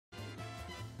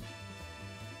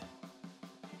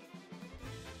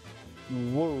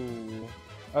Whoa.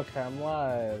 Okay, I'm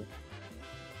live.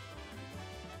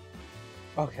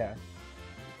 Okay.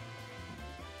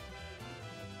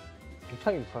 I'm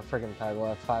playing for friggin'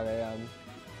 Peggle at 5 a.m.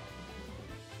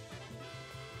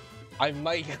 I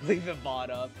might leave a VOD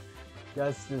up.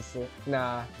 Just to see.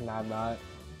 Nah, I'm not.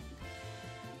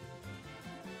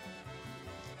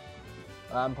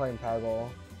 I'm playing Peggle.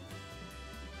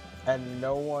 And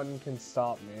no one can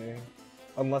stop me.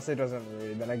 Unless it doesn't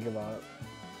read, then I give up.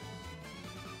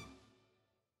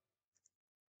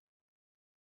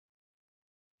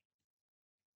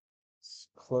 Let's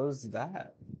close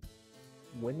that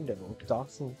window.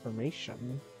 Docs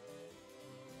information.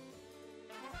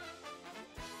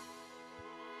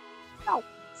 Ow!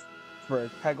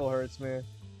 Frick, Peggle hurts me.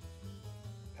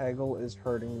 Peggle is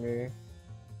hurting me.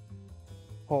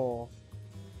 Oh.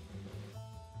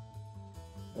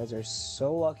 You guys are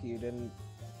so lucky you didn't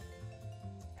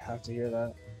have to hear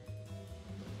that.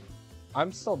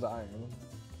 I'm still dying.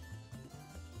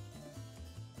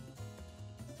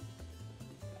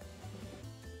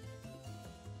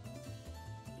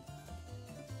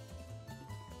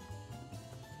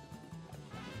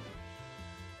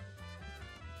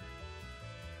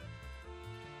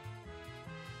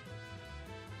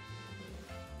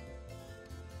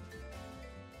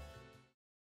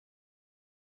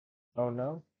 Oh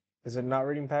no? Is it not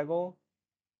reading Peggle?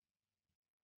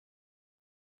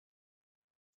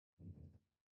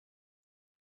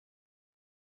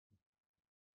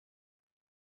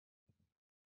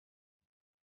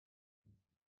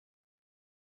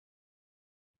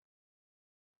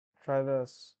 Try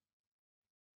this.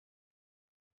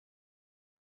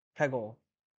 Peggle.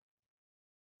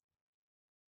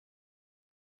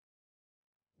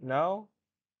 No?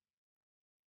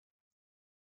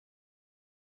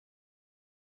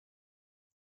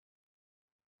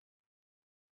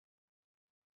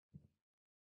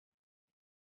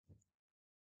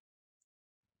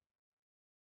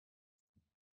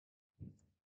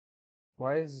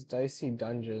 Why is Dicey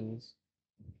Dungeons?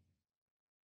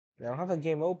 I don't have the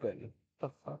game open.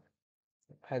 What the fuck?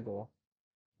 Peggle.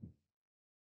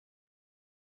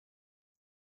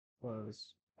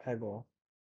 Was Peggle.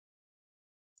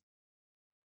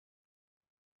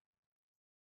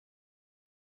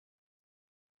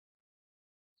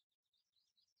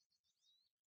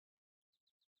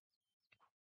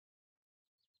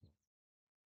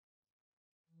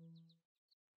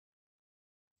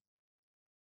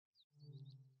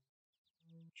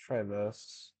 Try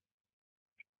this.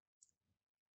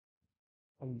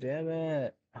 Oh, damn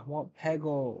it. I want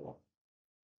Peggle.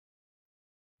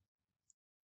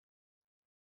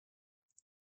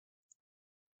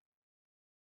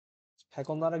 Is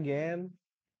Peggle not a game?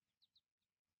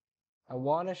 I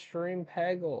want to stream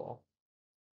Peggle.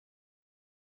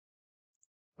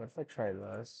 What if I try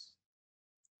this?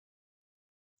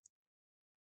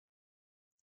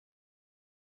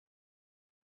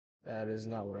 That is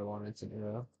not what I wanted to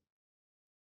do.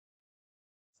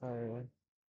 Sorry.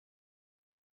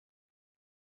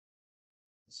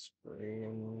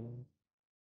 Screen.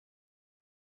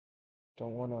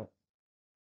 Don't wanna.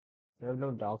 I have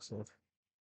no docs in.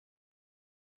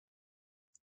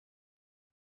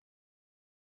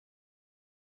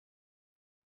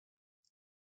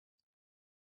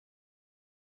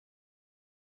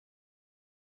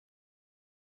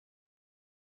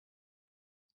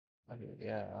 I mean,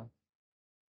 yeah.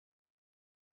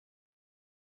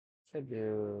 Should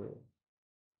do.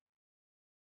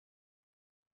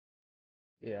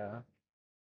 Yeah.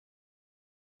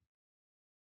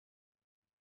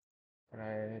 Can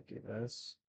I do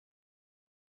this?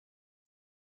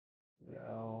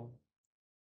 No.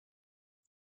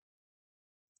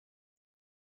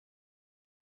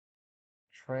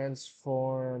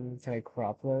 Transform. Can I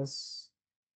crop this?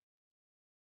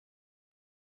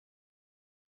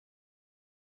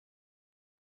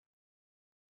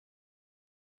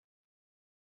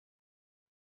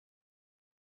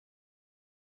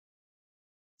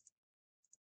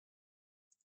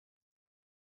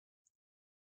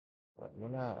 I'm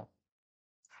gonna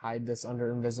hide this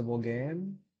under invisible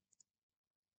game.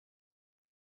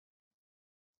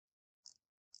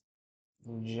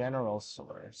 General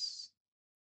source.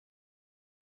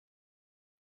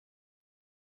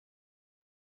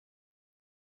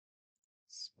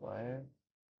 Display.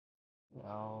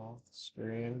 No.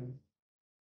 Screen.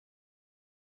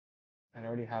 I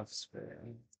already have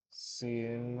screen.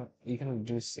 Scene. You can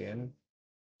do scene.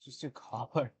 Just do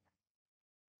color.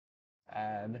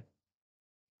 Add.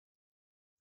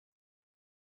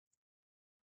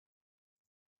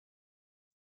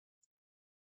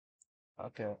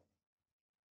 Okay.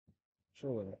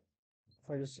 Sure. If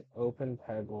I just open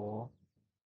Peggle.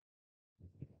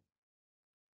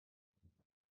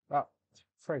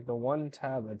 Frick, the one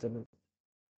tab that didn't.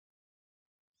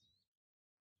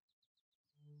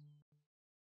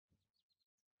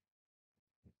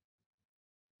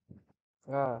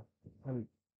 Ah, I'm,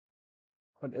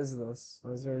 what is this?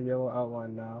 Why is there a yellow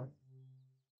outline now?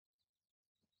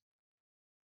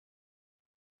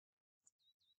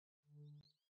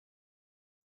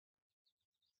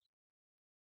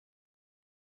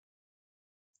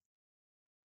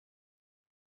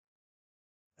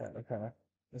 Yeah, okay.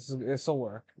 This'll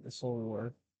work. This'll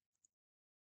work.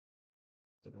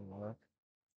 Didn't work.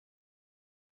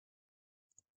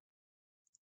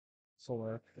 This'll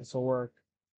work. This'll work.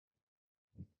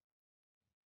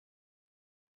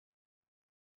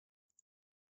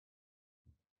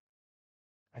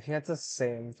 I think that's the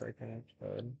same freaking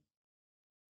code.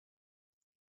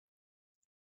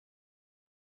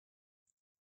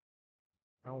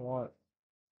 I don't want.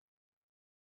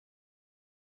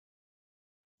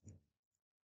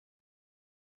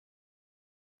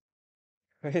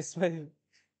 It's my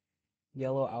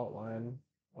yellow outline.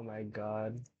 Oh my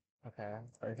god. Okay,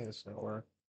 I think it's gonna work.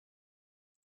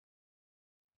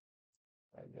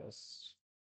 I guess.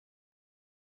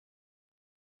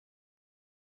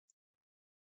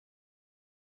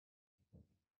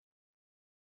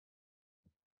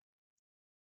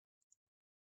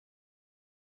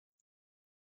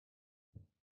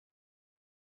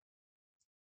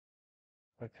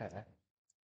 Okay.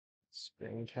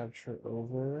 Screen capture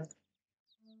over.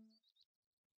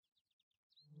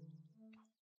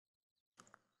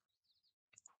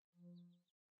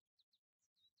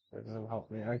 That doesn't help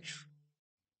me actually.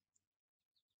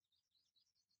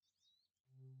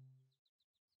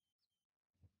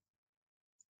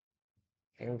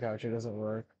 Game capture doesn't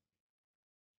work.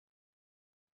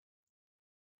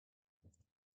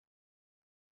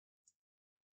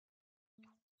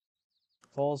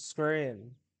 Full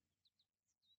screen.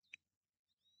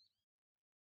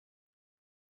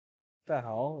 What the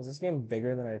hell? Is this game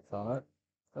bigger than I thought?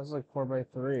 That was like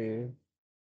 4x3.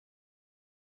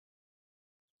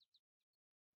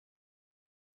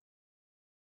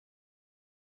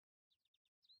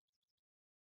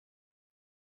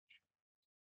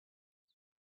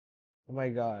 Oh my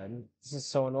god. This is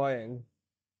so annoying.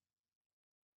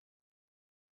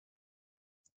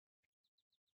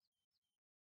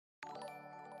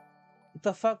 What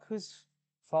the fuck? Who's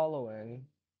following?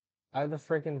 I have the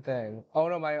freaking thing. Oh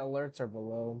no, my alerts are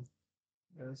below.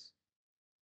 Yes.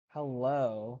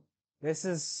 Hello. This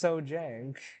is so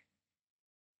jank.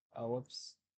 Oh,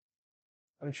 whoops.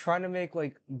 I'm trying to make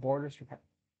like borders.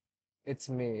 It's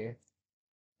me.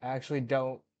 I actually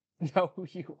don't know who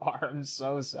you are. I'm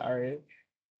so sorry.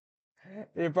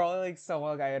 You're probably like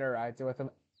someone like I interacted with him.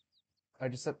 I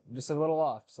just a little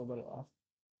off, just a little off.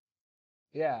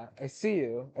 Yeah, I see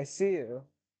you. I see you.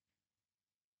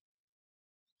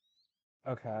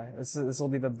 Okay, this will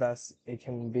be the best it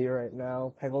can be right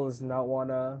now. Peggle does not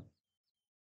wanna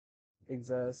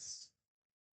exist.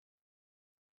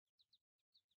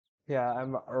 Yeah,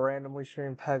 I'm randomly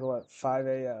streaming Peggle at 5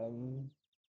 a.m.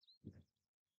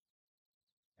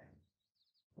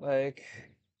 Like,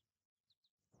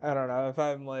 I don't know if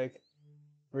I'm like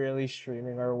really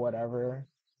streaming or whatever.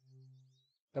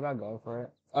 I'm not going for it.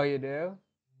 Oh, you do?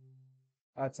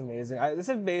 That's amazing. This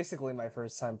is basically my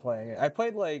first time playing it. I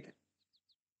played like,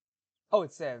 oh,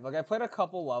 it's saved. Like I played a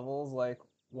couple levels like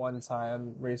one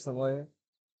time recently. Can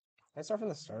I start from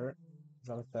the start? Is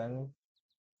that a thing?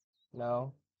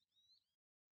 No.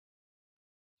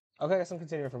 Okay, I guess I'm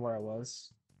continuing from where I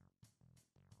was.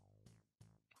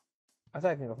 I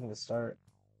thought I can go from the start.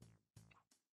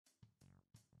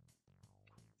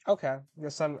 Okay, I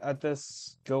guess I'm at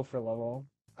this gopher level.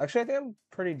 Actually, I think I'm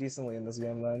pretty decently in this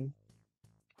game then.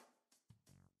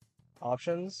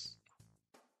 Options?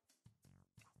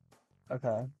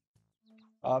 Okay.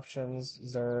 Options,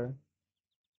 is there...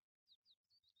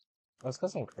 Let's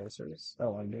get some cursors. I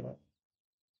don't want to do it.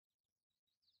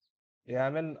 Yeah,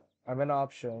 I'm in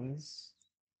options.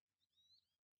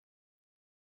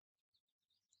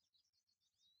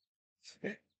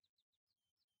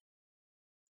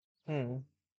 Hmm.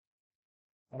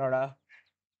 I don't know.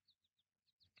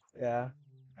 Yeah.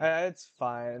 It's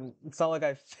fine. It's not like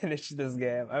I finished this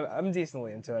game. I'm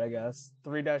decently into it, I guess.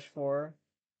 3-4.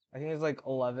 I think it's like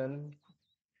 11.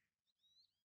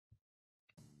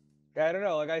 Yeah, I don't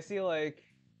know. Like I've seen like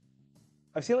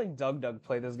Doug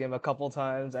play this game a couple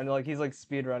times, and like he's like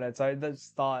speedrun it. So I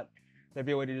just thought there'd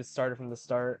be a way to just start it from the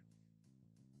start.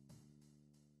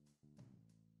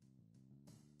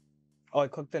 Oh, I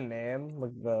clicked the name,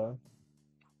 like the.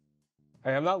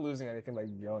 Hey, I'm not losing anything by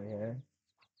going here.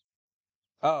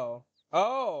 Oh,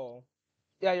 oh,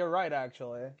 yeah, you're right.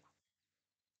 Actually,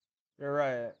 You're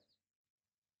right.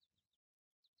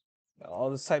 I'll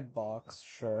just type box,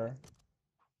 sure.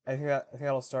 I think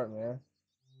that'll start me.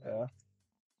 Yeah.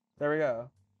 There we go.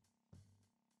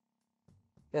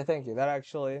 Yeah, thank you. That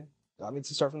actually got me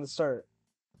to start from the start.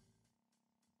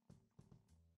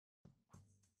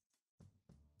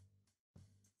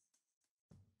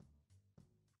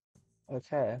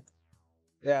 Okay.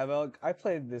 Yeah, but like, I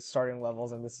played the starting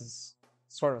levels, and this is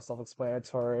sort of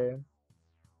self-explanatory.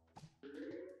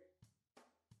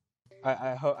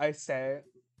 I hope I say.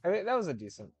 I mean, that was a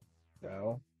decent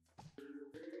go.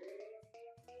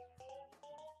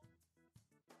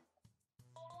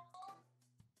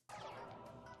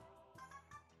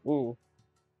 Ooh,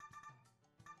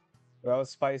 that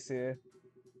was spicy.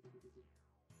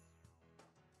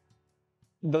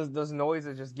 Those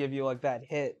noises just give you like that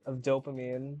hit of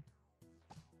dopamine.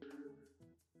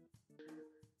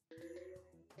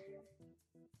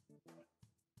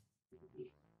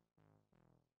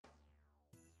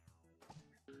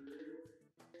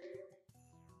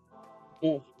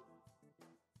 Ooh,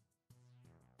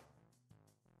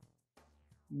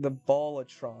 the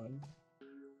Ballatron.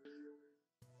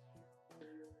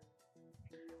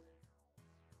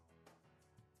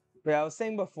 Yeah, I was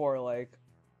saying before, like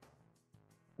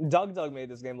Doug made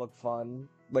this game look fun.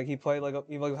 Like he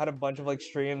like had a bunch of like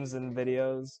streams and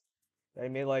videos. He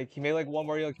made like one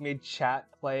where he made chat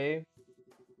play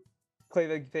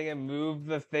the thing and move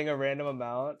the thing a random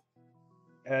amount,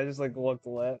 and I just like looked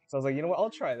lit. So I was like, you know what?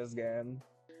 I'll try this game.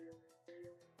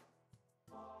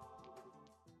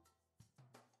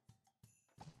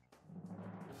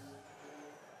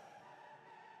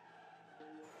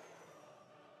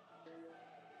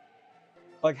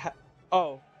 Like,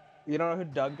 oh, you don't know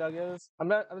who Doug is? I'm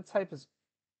gonna type his.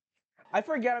 I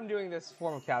forget I'm doing this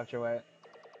form of capture. Wait,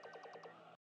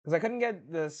 because I couldn't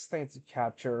get this thing to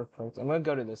capture. I'm gonna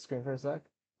go to this screen for a sec.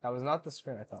 That was not the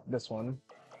screen I thought. This one.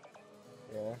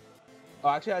 Yeah. Oh,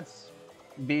 actually, that's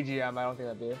BGM. I don't think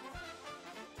that'd be.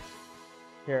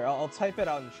 Here, I'll type it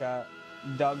out in chat.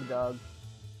 Doug.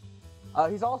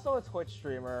 He's also a Twitch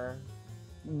streamer,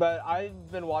 but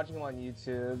I've been watching him on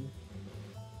YouTube.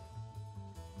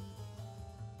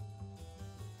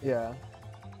 Yeah.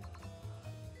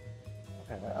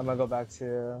 Okay, I'm gonna go back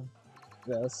to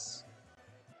this.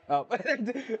 Oh.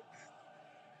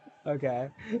 Okay.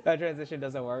 That transition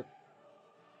doesn't work.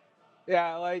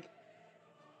 Yeah, like,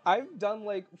 I've done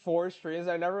like 4 streams.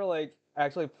 I never like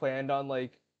actually planned on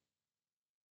like,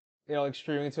 like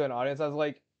streaming to an audience. I was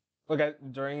like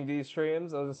during these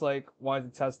streams, I was just like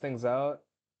wanted to test things out.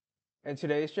 And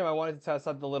today's stream, I wanted to test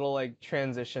out the little like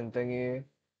transition thingy.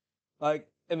 Like,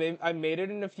 I made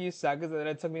it in a few seconds, and then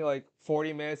it took me like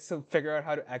 40 minutes to figure out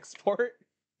how to export.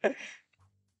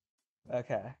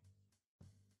 Okay.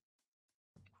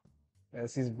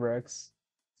 Yes, these bricks.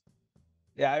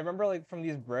 Yeah, I remember like from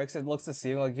these bricks, it looks the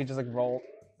same. Like you just like roll.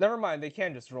 Never mind, they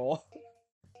can just roll.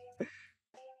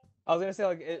 I was gonna say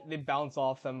like they bounce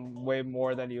off them way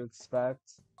more than you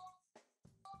expect.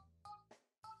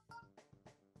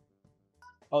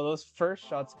 Oh, those first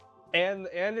shots, and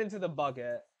into the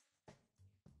bucket.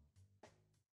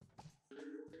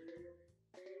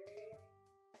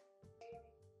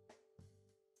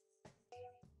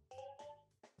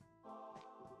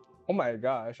 Oh my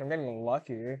gosh, I'm getting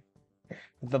lucky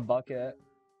with the bucket.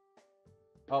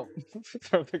 Oh,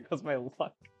 there goes my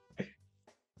luck.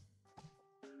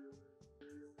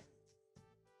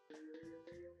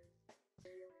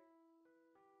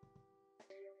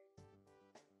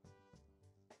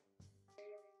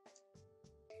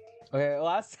 Okay,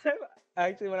 last time,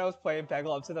 actually, when I was playing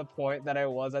Peggle, up to the point that I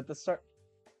was at the start.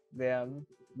 Damn,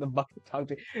 the bucket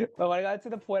talked me. But when I got to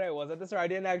the point I was at the start, I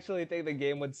didn't actually think the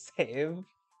game would save.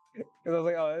 Because I was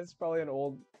like, oh, this is probably an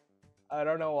old. I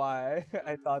don't know why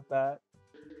I thought that.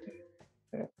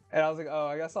 And I was like, oh,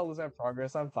 I guess I'll lose my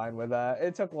progress. I'm fine with that.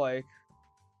 It took like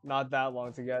not that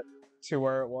long to get to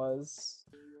where it was.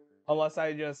 Unless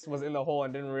I just was in the hole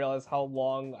and didn't realize how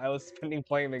long I was spending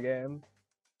playing the game.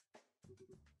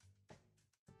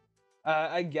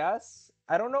 I guess.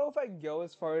 I don't know if I go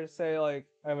as far as say like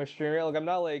I'm a streamer. Like I'm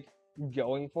not like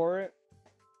going for it.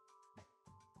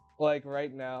 Like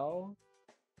right now.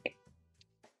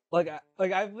 Like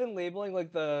I've been labeling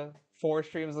like the 4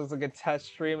 streams as like a test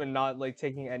stream and not like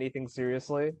taking anything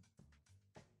seriously.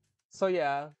 So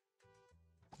yeah.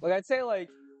 Like I'd say like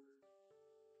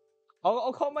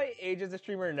I'll call my age as a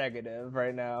streamer negative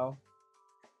right now.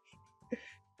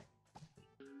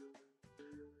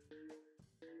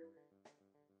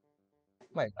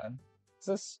 My bad. Is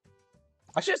this?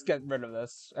 I should just get rid of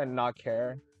this and not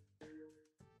care.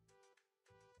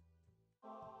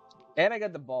 And I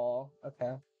get the ball.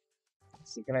 Okay.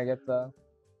 So can I get the?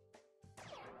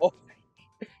 Oh,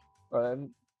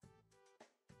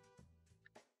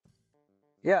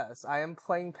 yes, I am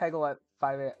playing Peggle at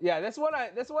 5 a.m. Yeah, this one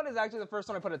is actually the first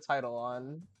one I put a title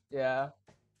on. Yeah.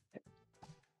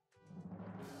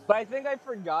 But I think I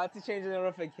forgot to change the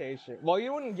notification. Well,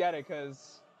 you wouldn't get it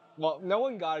because, well, no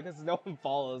one got it because no one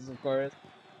follows, of course.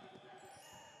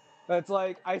 But it's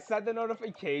like, I set the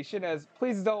notification as,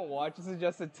 please don't watch, this is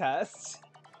just a test.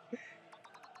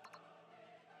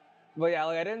 But yeah,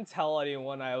 like, I didn't tell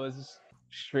anyone I was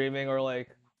streaming or, like,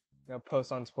 you know,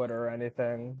 post on Twitter or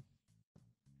anything.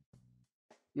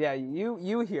 Yeah,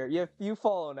 you here. You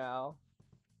follow now.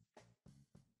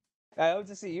 I hope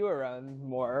to see you around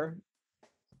more.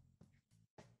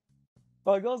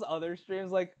 But like those other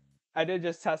streams, like I did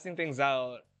just testing things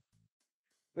out.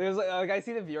 There's like I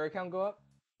see the viewer count go up.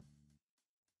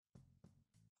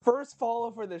 First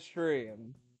follow for the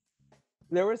stream.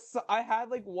 I had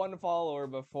like one follower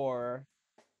before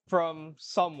from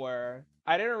somewhere.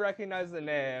 I didn't recognize the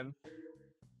name.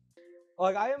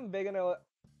 Like I am big into.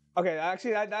 Okay,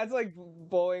 actually that's like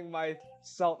blowing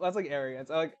myself. That's like arrogance.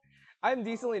 Like I'm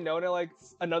decently known in like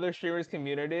another streamers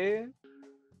community.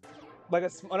 Like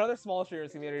another small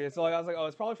streamers community. So like I was like, oh,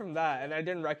 it's probably from that, and I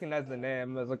didn't recognize the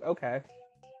name. I was like, okay,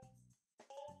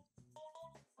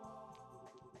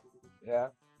 yeah.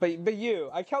 But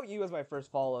I count you as my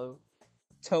first follow.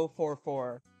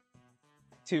 Toe44.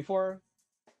 24.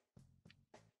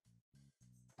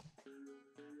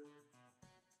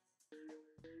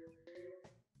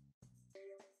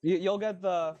 You'll get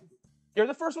the. You're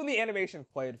the first one the animation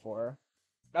played for.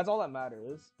 That's all that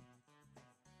matters.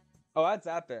 Oh, that's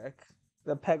epic.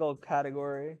 The Peggle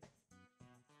category.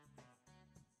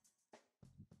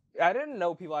 I didn't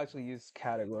know people actually use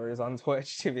categories on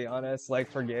Twitch, to be honest,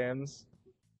 like for games.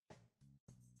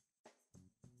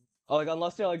 Oh, like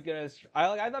unless they're like gonna,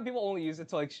 I thought people only use it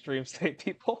to like stream state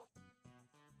people.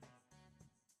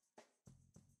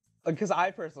 Like, cause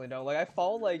I personally don't. Like, I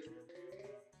follow like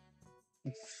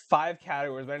 5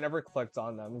 categories, but I never clicked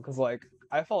on them because like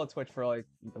I follow Twitch for like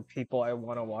the people I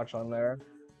want to watch on there.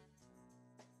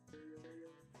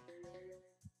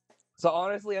 So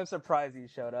honestly, I'm surprised you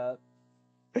showed up.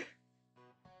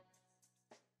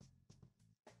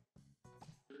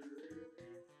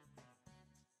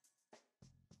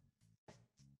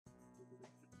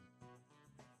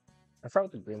 I forgot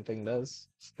what the green thing does.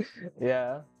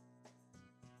 Yeah.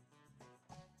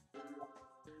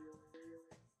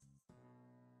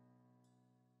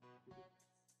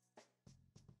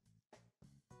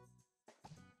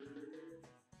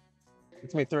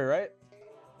 It's me 3, right?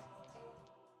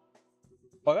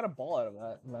 Oh, I got a ball out of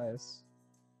that. Nice.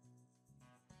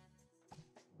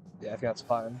 Yeah, I think that's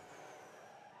fine.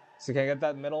 So can I get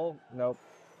that middle? Nope.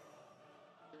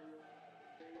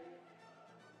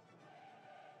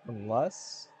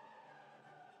 Unless...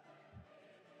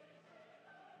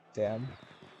 Damn.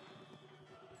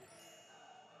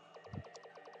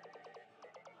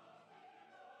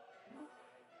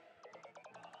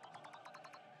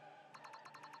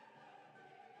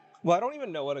 Well, I don't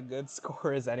even know what a good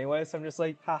score is anyway, so I'm just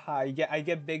like, haha, I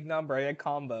get big number, I get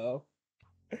combo.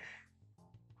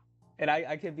 And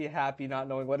I could be happy not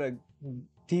knowing what a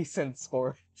decent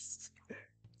score is.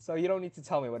 So you don't need to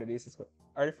tell me what a decent score.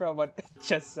 I already forgot what it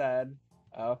just said.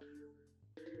 Oh.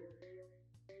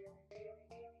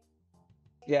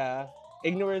 Yeah.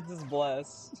 Ignorance is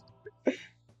bliss.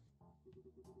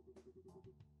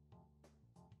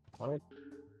 What?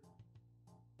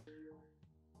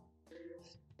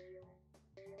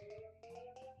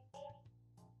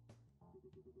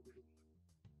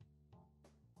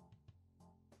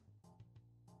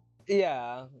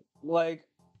 Yeah. Like,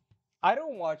 I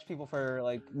don't watch people for,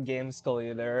 like, game skill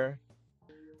either.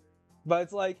 But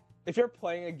it's like, if you're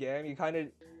playing a game, you kind of,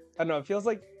 I don't know, it feels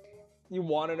like you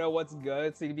want to know what's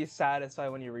good so you can be satisfied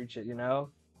when you reach it, you know?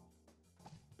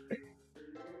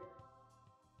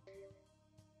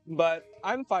 But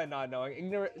I'm fine not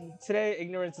knowing. Today,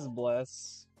 ignorance is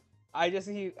bliss. I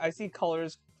see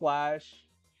colors flash,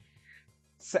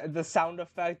 the sound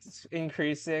effects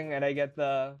increasing, and I get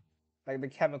the like the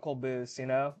chemical boost. You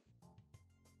know,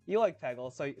 you like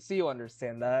Peggle, so you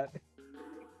understand that.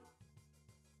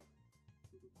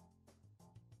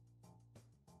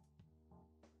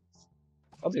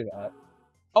 I'll do that.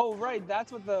 Oh right,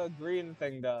 that's what the green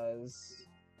thing does.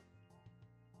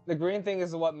 The green thing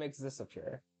is what makes this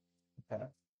appear. Okay.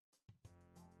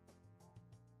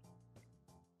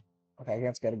 Okay, I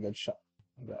can't get a good shot.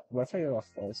 What if I go off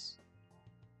this?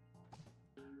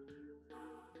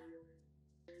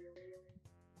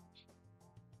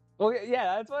 Well,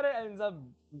 yeah, that's what it ends up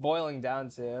boiling down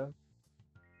to.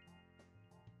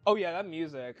 Oh yeah, that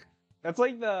music. That's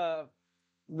like the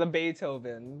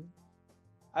Beethoven.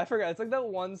 I forgot. It's like that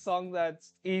one song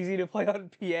that's easy to play on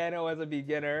piano as a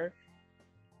beginner.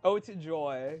 Ode to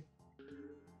Joy.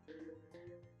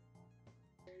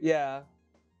 Yeah.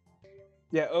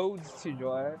 Yeah, Odes to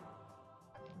Joy.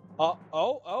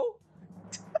 Oh.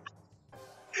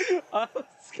 That was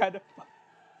kind of fun.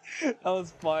 That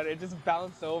was fun. It just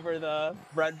bounced over the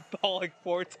red ball like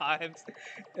 4 times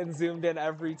and zoomed in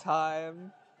every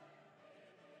time.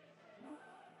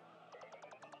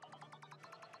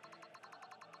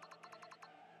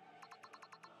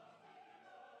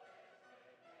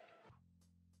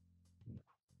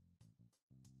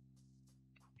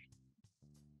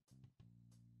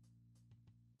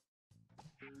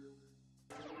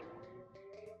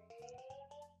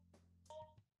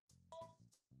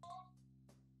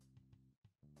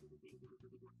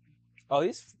 Oh,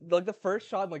 these like the first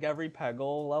shot in like every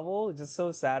Peggle level is just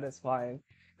so satisfying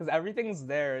because everything's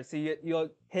there, so you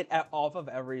like, hit off of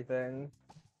everything.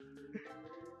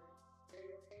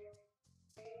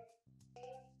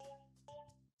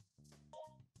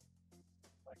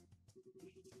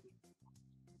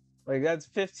 Like that's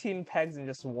 15 pegs in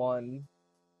just one.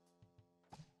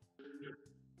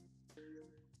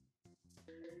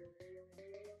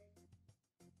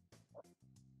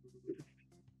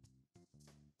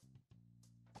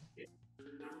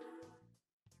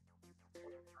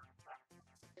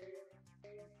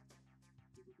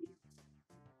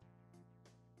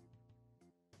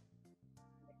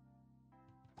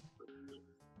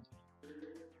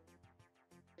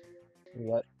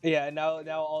 What? Yeah, now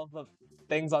all the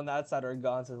things on that side are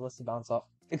gone, so let's bounce off.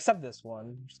 Except this one.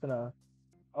 I'm just gonna.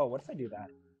 Oh, what if I do that?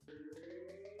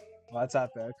 Oh, that's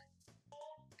epic.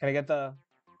 Can I get the?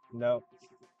 Nope.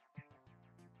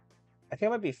 I think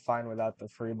I might be fine without the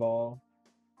free ball.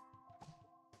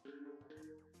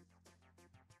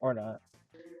 Or not.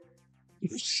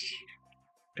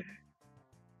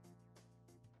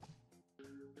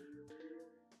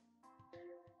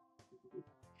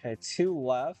 Okay, 2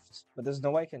 left, but there's no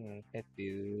way I can hit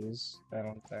these. I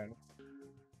don't think.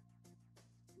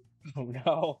 Oh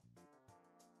no.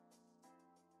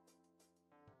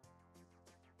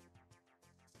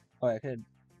 Oh, I could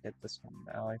hit this one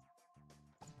now.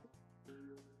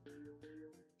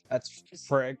 That's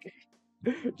frick.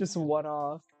 Just one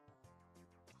off.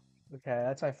 Okay,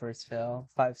 that's my first fail.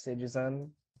 5 stages in.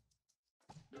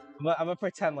 I'm gonna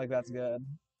pretend like that's good.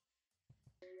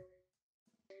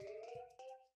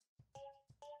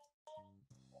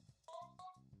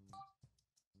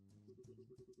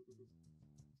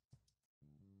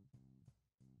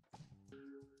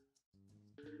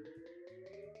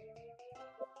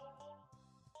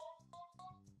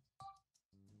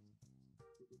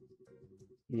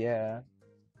 Yeah.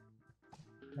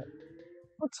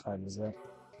 What time is it?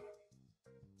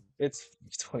 It's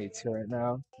 22 right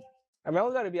now. I mean,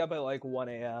 I gotta be up at like 1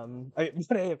 a.m. I mean,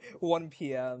 1 a.m. 1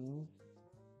 p.m.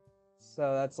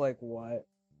 So that's like what?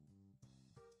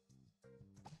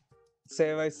 Say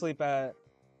if I sleep at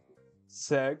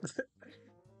 6.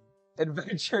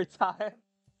 Adventure time.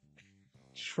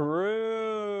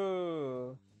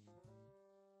 True.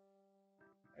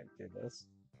 I do this.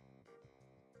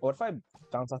 What if I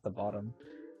bounce off the bottom?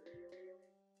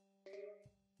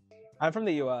 I'm from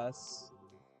the US.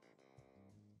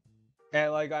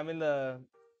 And like I'm in the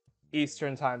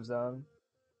Eastern time zone.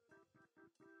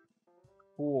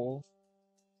 Cool.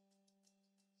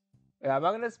 Yeah, I'm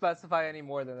not gonna specify any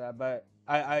more than that, but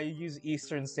I use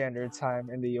Eastern Standard Time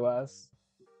in the US.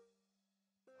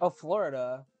 Oh,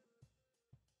 Florida.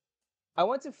 I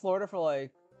went to Florida for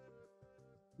like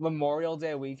Memorial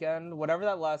Day weekend, whatever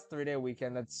that last 3-day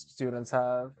weekend that students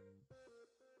have.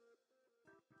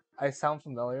 I sound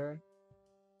familiar.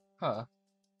 Huh.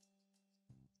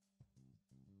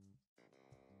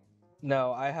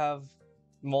 No, I have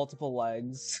multiple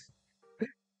legs.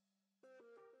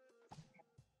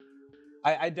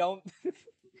 I don't.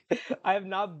 I have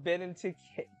not been into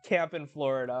camp in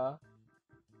Florida.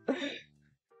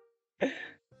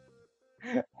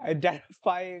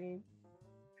 Identifying.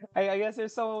 I guess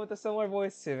there's someone with a similar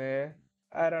voice to me.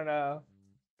 I don't know.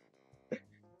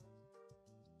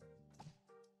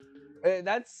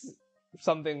 That's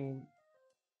something.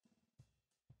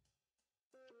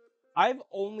 I've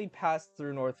only passed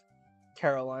through North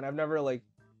Carolina. I've never like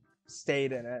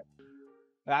stayed in it.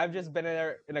 I've just been in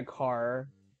there in a car.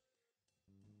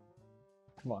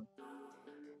 Come on.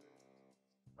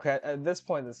 Okay, at this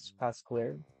point, this path's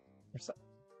clear.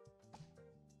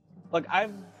 Like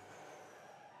I've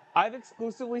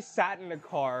exclusively sat in a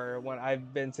car when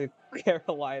I've been to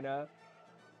Carolina.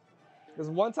 Because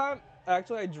one time,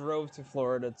 actually, I drove to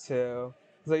Florida too.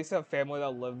 Because I used to have family that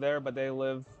lived there, but they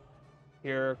live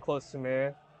here close to me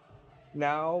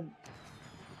now.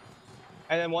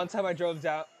 And then one time we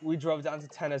drove down to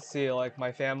Tennessee, like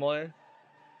my family,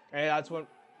 and that's when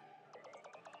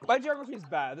my geography's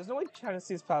bad. There's no way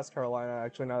Tennessee's past Carolina.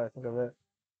 Actually, now that I think of it,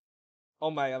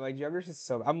 oh my god, my geography's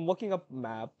so bad. I'm looking up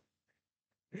map.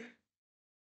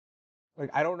 Like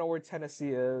I don't know where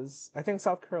Tennessee is. I think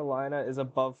South Carolina is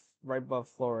right above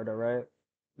Florida, right?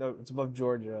 No, it's above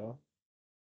Georgia.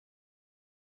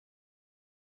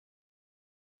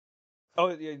 Oh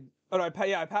yeah. Oh no,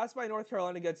 I passed by North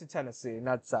Carolina to get to Tennessee,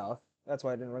 not South. That's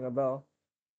why I didn't ring a bell.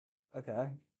 Okay.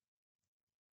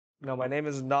 No, my name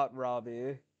is not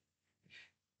Robbie.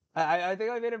 I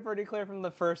think I made it pretty clear from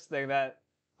the first thing that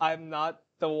I'm not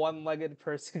the one-legged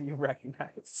person you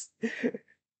recognize.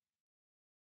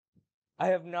 I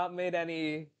have not made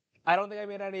any. I don't think I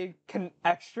made any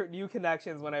extra new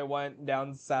connections when I went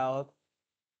down south.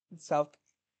 South,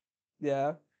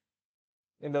 yeah,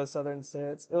 in those southern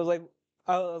states. It was like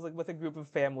I was like with a group of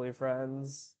family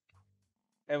friends,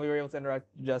 and we were able to interact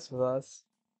just with us.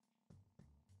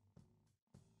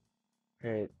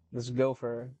 Great, this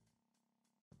gopher.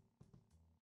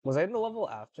 Was I in the level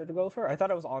after the gopher? I thought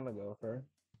I was on the gopher.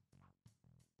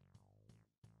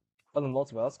 Oh, the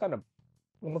multi-ball. That's kind of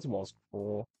the multi-ball's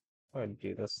cool. I'm gonna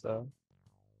do this though.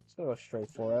 Just gonna go straight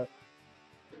for it.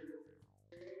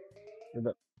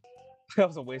 That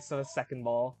was a waste of a second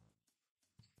ball.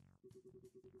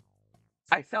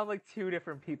 I sound like two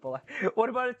different people. What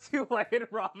about a two-legged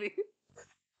Robbie?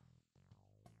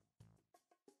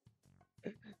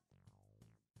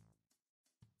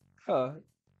 Huh.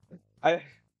 I,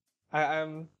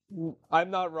 I'm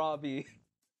not Robbie.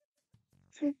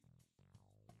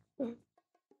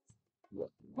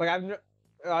 Like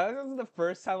this is the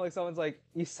first time like someone's like,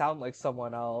 you sound like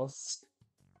someone else.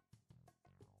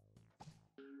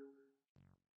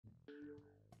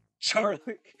 Charlie.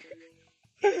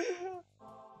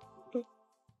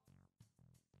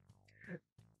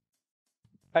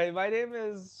 Hey, my name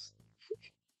is.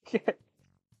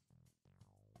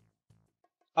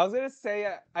 I was gonna say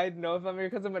I'd know if I'm your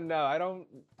cousin, but no, I don't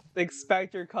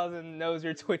expect your cousin knows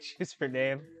your Twitch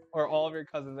username or all of your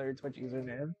cousins are your Twitch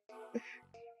username.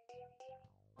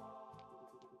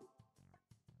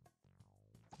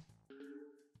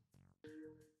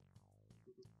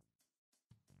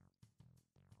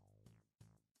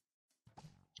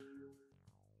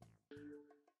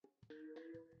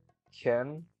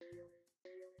 Kin,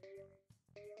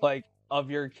 like of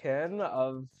your kin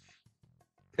of,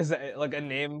 is that like a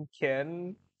name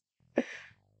kin?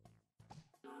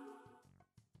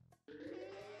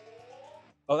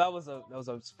 Oh, that was a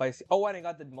spicy. Oh, and I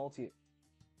got the multi.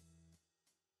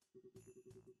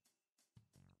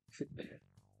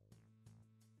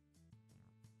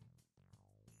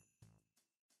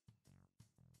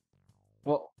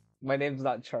 Well, my name's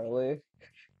not Charlie.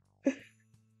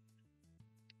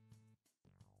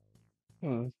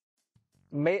 Hmm.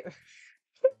 May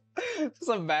just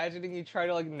imagining you try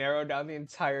to like narrow down the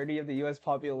entirety of the U.S.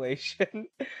 population.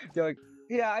 You're like,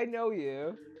 yeah, I know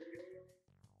you.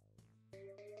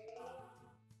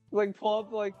 Like pull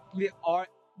up like the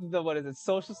what is it?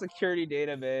 Social Security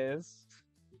database.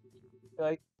 You're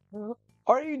like,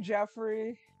 are you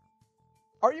Jeffrey?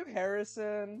 Are you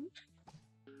Harrison?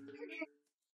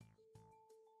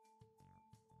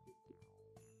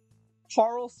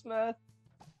 Carl Smith?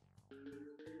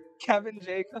 Kevin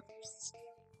Jacobs?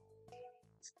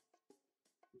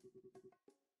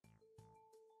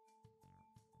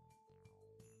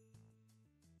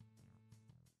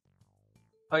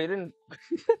 Oh, you didn't.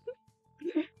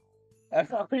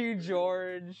 Are you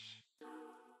George?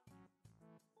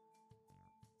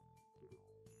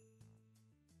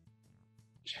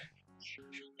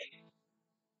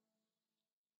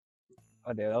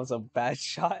 Oh, dude, that was a bad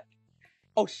shot.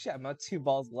 Oh shit, I'm at 2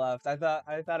 balls left. I thought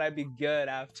I'd be good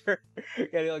after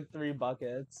getting like 3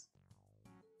 buckets.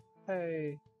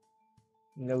 Hey,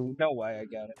 no way I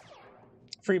get it.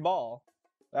 Free ball.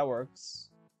 That works.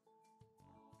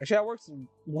 Actually, that works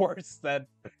worse than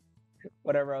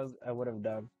whatever I would have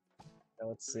done. Now,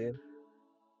 let's see.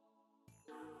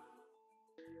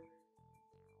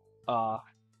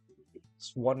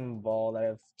 It's 1 ball that I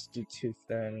have to do 2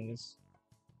 things.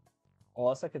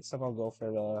 Unless I could somehow go for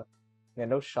the. Yeah,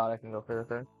 no shot I can go for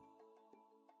the thing.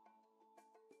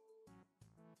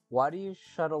 Why do you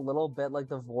shut a little bit like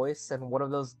the voice and one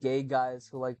of those gay guys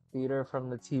who like theater from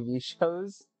the TV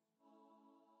shows?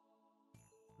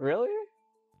 Really?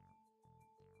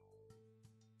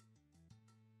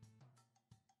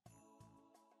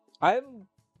 I'm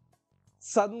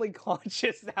suddenly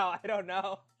conscious now. I don't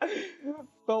know.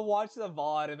 But watch the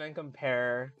VOD and then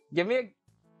compare. Give me a.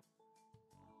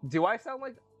 Do I sound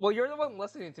like? Well, you're the one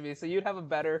listening to me, so you'd have a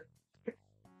better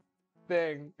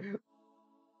thing.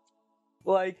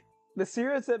 Like the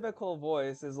stereotypical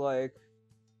voice is like.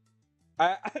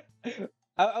 I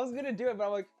I was gonna do it, but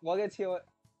I'm like, well, I'll get to you.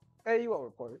 Hey, you won't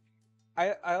report.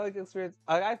 I like experience.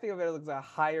 I think of it as like a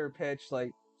higher pitch,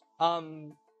 like,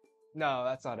 no,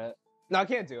 that's not it. No, I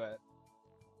can't do it.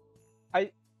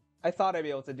 I thought I'd be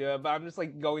able to do it, but I'm just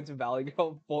like going to Valley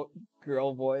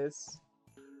girl voice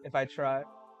if I try.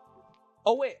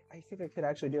 Oh wait, I think I could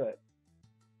actually do it.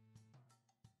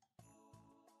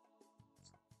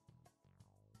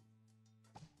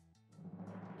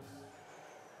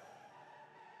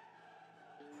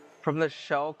 From the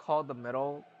show called The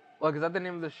Middle. Like, is that the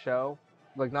name of the show?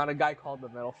 Like, not a guy called The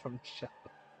Middle from the show.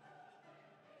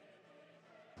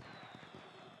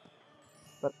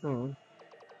 But I'm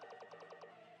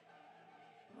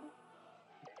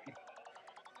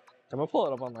gonna pull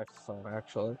it up on my phone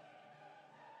actually.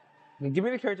 Give me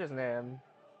the character's name.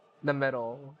 The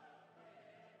Middle.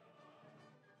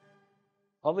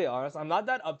 I'll be honest, I'm not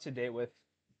that up to date with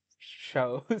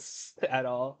shows at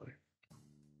all.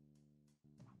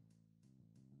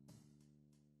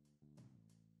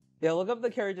 Yeah, look up the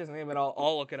character's name and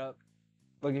I'll look it up.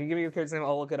 Like, if you give me the character's name,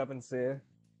 I'll look it up and see.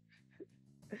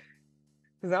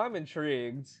 Because now I'm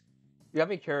intrigued. You got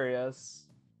me curious.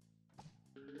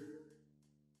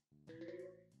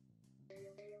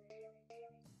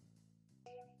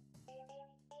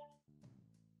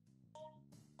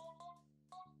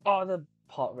 Oh, the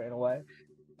pot ran away.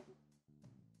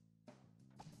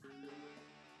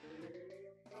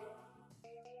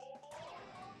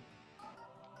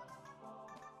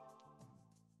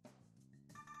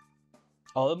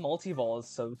 Oh, the multi-ball is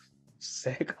so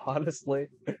sick, honestly.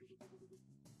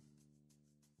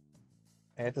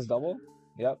 And it's his double?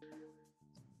 Yep.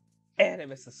 And it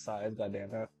missed the side,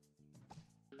 goddamn it.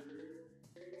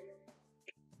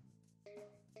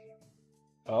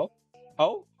 Oh?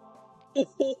 Oh?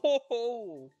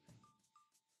 Oh!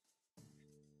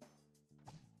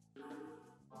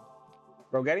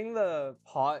 Bro, getting the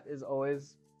pot is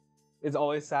always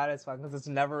satisfying because it's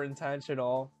never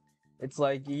intentional. It's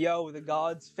like, yo, the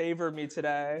gods favor me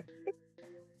today.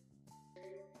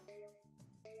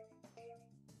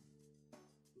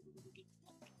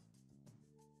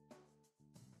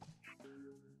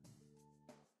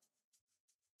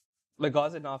 The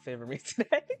gods did not favor me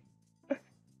today.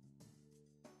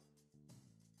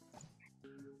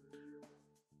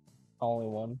 Only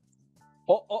one.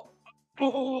 Oh,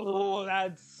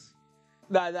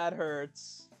 that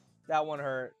hurts. That one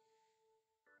hurt.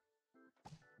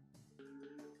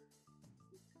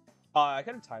 I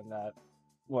could have timed that.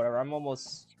 Whatever, I'm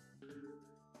almost...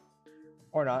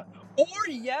 Or not. Or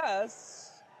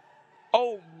yes!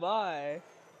 Oh my!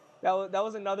 That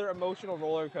was another emotional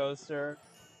roller coaster.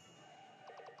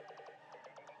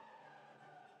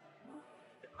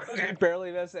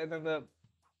 Barely missed it, and then the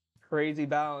crazy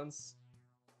bounce.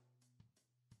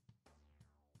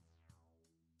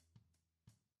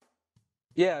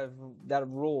 Yeah, that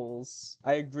rules.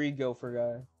 I agree, Gopher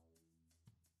guy.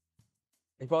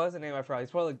 He probably has a name I forgot.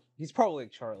 He's probably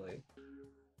like Charlie.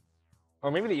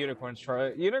 Or maybe the unicorn's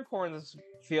Charlie. Unicorns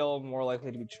feel more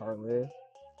likely to be Charlie.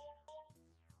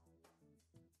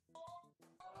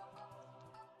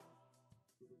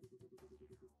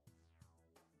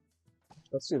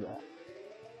 Let's do that.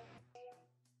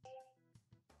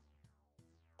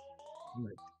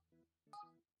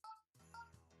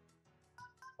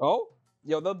 Oh?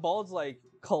 Yo, the balls like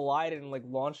collide and like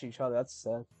launch each other. That's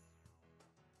sick.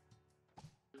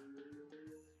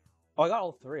 Oh, I got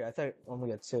all three. I thought I only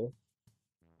got two.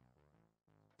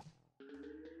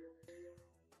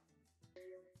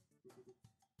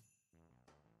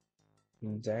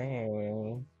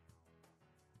 Dang.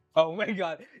 Oh my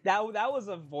god. That was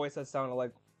a voice that sounded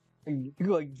like a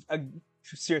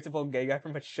stereotypical gay guy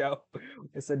from a show.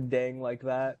 It said dang like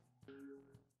that.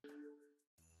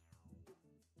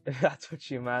 If that's what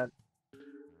you meant.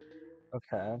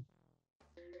 Okay.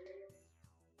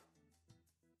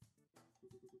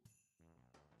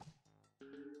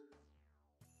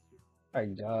 My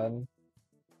god.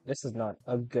 This is not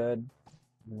a good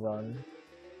run.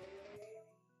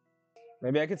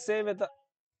 Maybe I could save it. That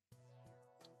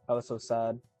was so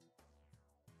sad.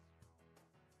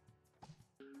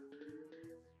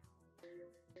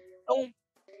 Oh.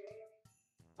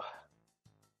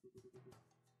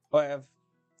 Oh, I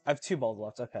have two balls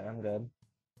left. Okay, I'm good.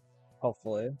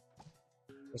 Hopefully.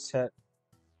 This hit.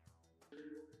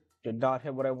 Did not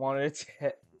hit what I wanted it to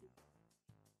hit.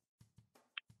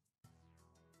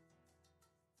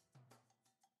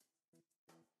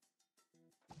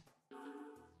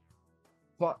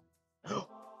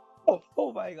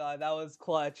 Oh my god, that was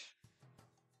clutch.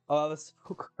 Oh, that was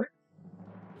so clutch.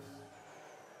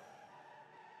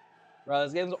 Bro,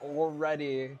 this game's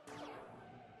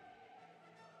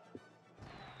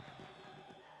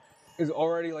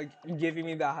already like giving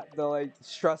me the like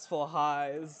stressful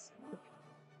highs.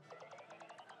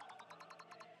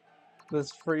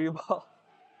 This free ball.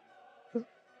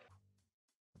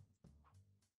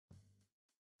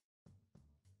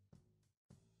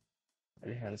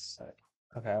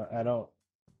 Okay, I don't.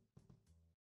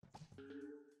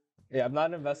 Yeah, I'm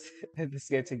not invested in this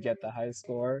game to get the high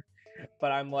score,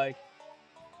 but I'm like,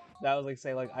 that was like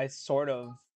saying like I sort of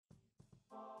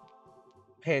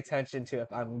pay attention to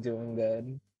if I'm doing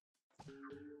good.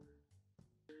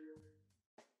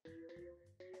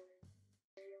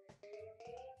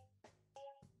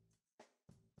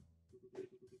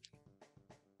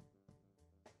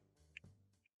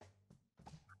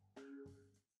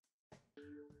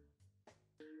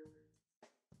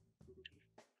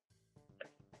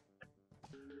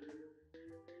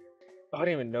 I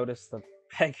didn't even notice the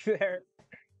peg there.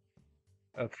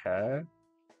 Okay.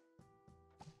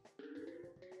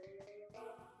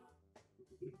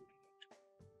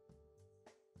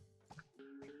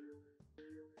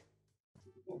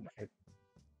 Oh my.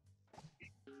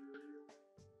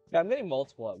 Yeah, I'm getting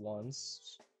multiple at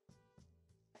once.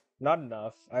 Not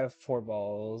enough. I have 4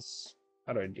 balls.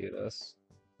 How do I do this?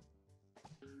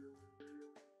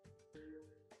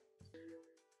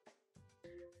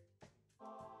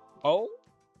 Oh?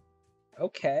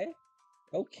 Okay.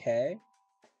 Okay.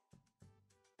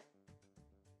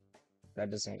 That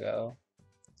doesn't go.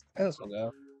 This will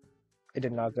go. It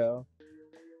did not go.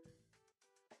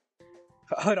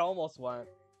 It almost went.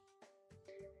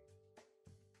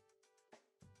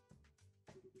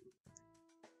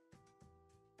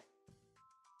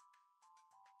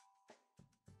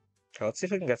 Okay, let's see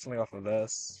if we can get something off of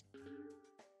this.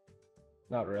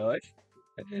 Not really.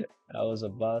 That was a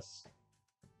bust.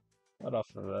 What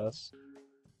off of this?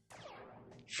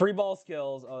 Free ball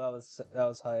skills. Oh, that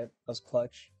was hype. That was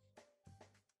clutch.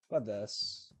 What about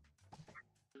this?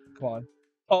 Come on.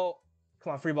 Oh,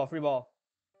 come on, free ball, free ball.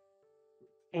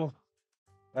 Oh,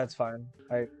 that's fine.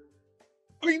 Oh,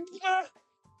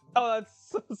 that's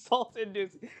so salt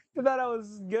inducing. I thought I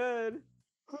was good.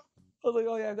 I was like,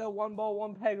 oh yeah, I got 1 ball,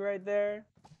 1 peg right there.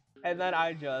 And then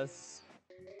I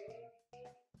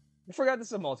forgot this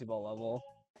is a multi-ball level.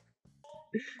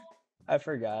 I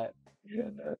forgot.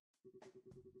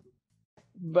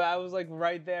 But I was like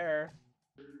right there.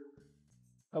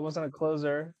 I wasn't a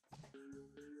closer.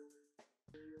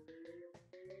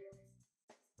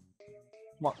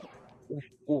 Come on.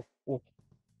 Ooh, ooh.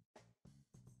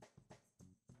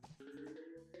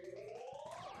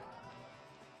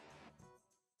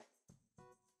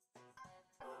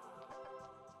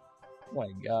 Oh my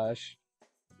gosh.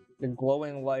 The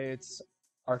glowing lights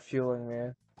are fueling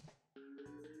me.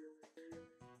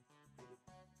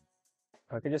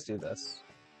 I could just do this.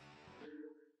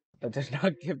 That did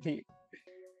not give me...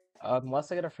 unless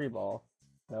I get a free ball.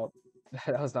 Nope.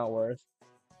 That was not worth.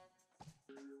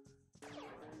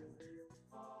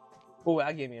 Oh,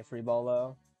 that gave me a free ball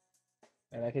though.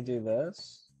 And I could do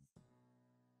this.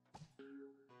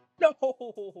 No!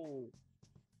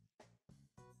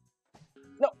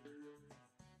 No!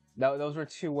 No, those were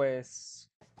 2 wastes.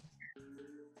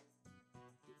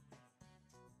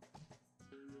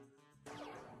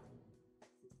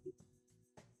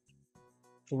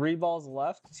 Three balls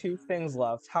left, 2 things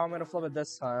left. How am I gonna flip it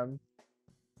this time?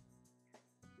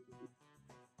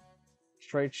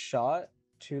 Straight shot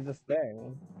to the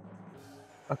thing.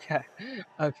 Okay.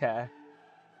 Okay. I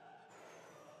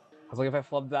was like, if I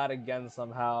flip that again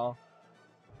somehow.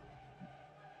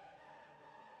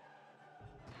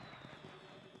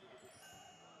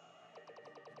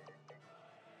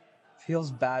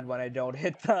 Feels bad when I don't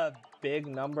hit the big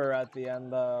number at the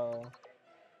end though.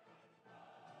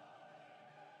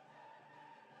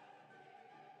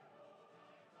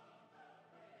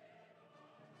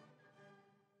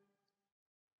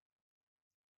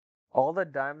 All the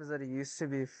dimes that he used to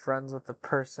be friends with the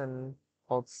person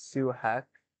called Sue Heck.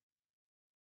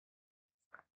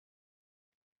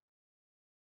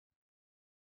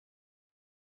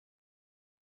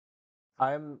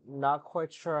 I'm not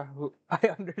quite sure who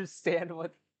I understand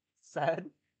what said,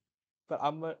 but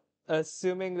I'm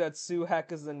assuming that Sue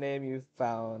Heck is the name you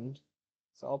found.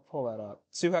 So I'll pull that up.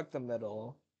 Sue Heck the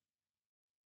middle.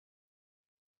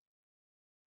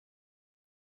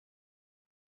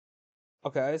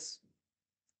 Okay,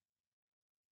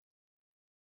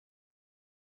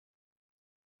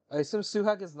 I assume Sue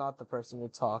Heck is not the person you're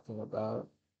talking about.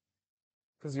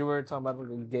 Because you were talking about like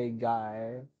a gay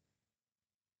guy.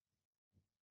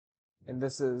 And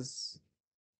this is...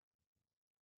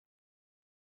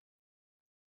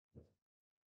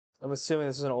 I'm assuming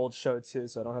this is an old show too,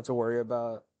 so I don't have to worry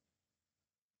about...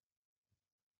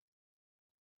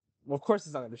 Well, of course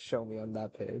it's not going to show me on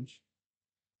that page.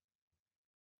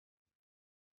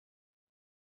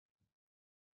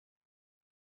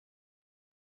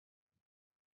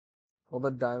 All the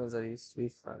diamonds that he used to be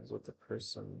friends with the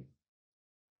person.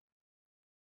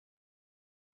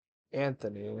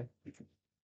 Anthony.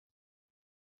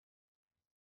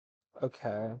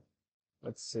 Okay.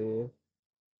 Let's see.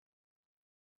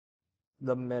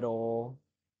 The middle.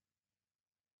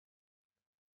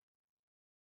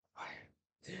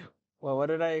 Well, what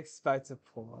did I expect to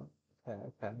pull? Okay,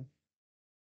 okay.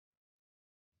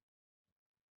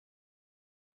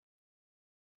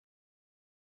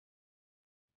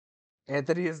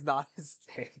 Anthony is not his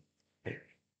name.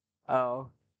 Oh.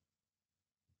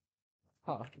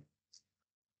 Huh.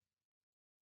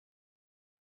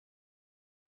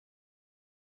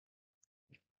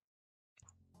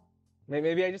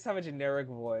 Maybe I just have a generic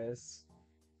voice.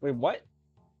 Wait, what?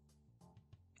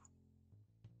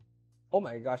 Oh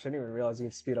my gosh, I didn't even realize you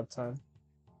could speed up time.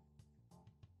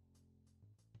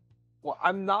 Well,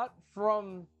 not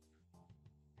from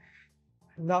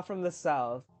the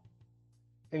South,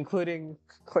 including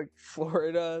like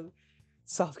Florida,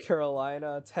 South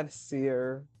Carolina, Tennessee,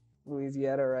 or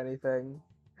Louisiana, or anything.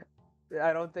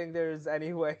 I don't think there's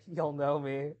any way you'll know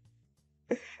me.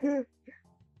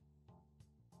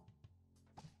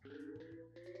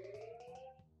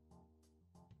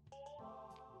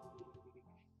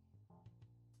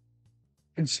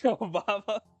 Joe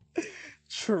Mama.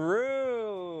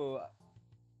 True.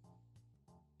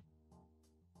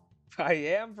 I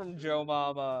am from Joe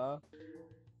Mama.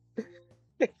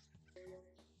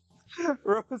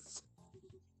 Rose.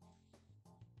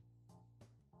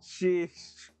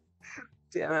 Sheesh.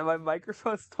 Damn it, my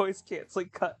microphone's noise canceling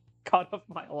cut off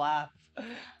my laugh.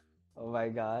 Oh my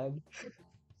god.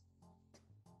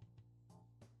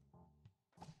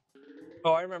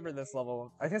 Oh, I remember this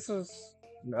level. I guess it was...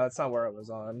 No, that's not where it was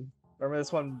on. Remember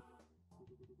this one?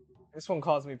 This one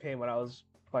caused me pain when I was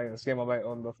playing this game on my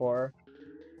own before.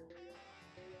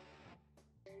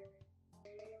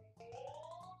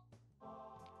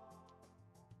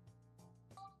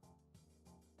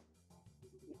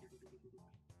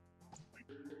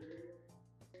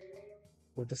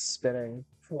 With the spinning.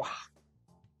 Wow.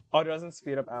 Oh, it doesn't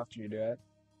speed up after you do it.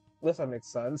 This that makes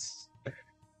sense.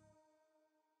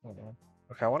 Hold on.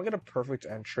 Okay, I want to get a perfect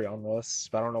entry on this,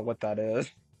 but I don't know what that is.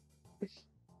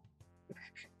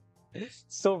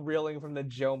 Still reeling from the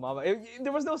Joe Mama.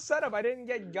 There was no setup. I didn't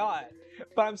get got,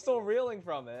 but I'm still reeling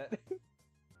from it.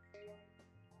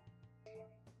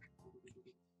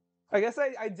 I guess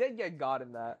I did get got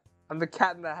in that. I'm the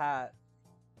Cat in the Hat.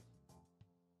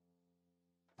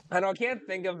 I know, I can't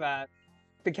think of that.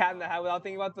 The Cat in the Hat without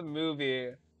thinking about the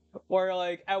movie. Where,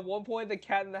 like, at one point the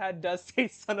Cat in the Hat does say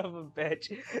son of a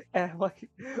bitch. And I'm like,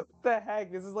 what the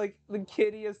heck? This is like the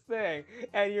kiddiest thing.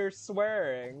 And you're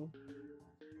swearing.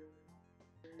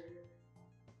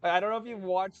 I don't know if you've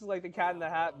watched, like, the Cat in the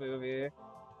Hat movie.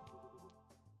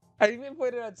 I even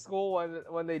played it at school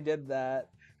when they did that.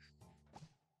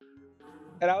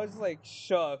 And I was, like,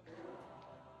 shook.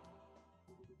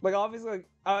 Like, obviously, like,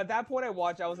 at that point I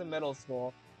watched, I was in middle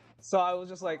school. So I was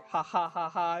just like, ha ha ha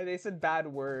ha. They said bad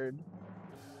word.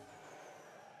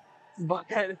 But,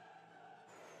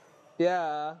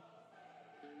 yeah.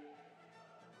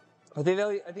 I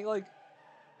think like,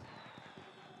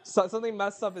 something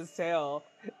messed up his tail.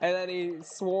 And then he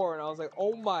swore, and I was like,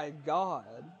 oh my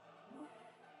god.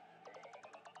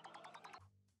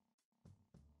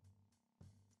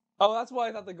 Oh, that's why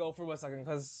I thought the go for a second,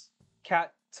 because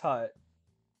Cat Tut.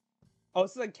 Oh,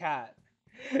 this is a cat.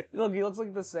 Look, he looks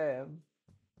like the same.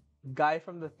 Guy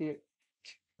from the theater.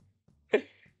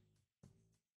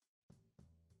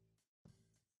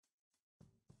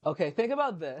 Okay, think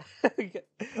about this. Okay,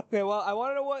 well, I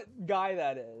want to know what guy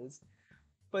that is.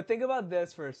 But think about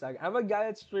this for a second. I'm a guy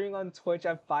that's streaming on Twitch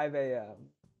at 5 a.m.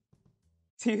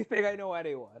 Do you think I know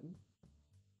anyone?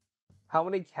 How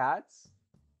many cats?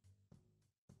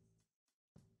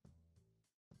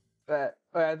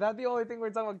 I thought the only thing we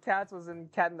were talking about cats was in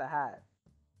Cat in the Hat.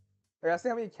 Are you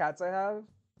asking how many cats I have?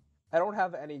 I don't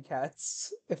have any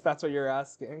cats, if that's what you're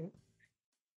asking.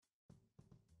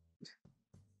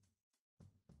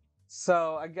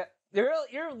 So I get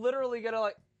you're literally gonna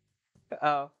like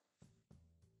oh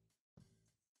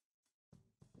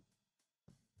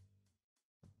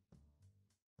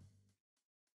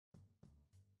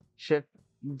shit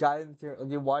guy in theater.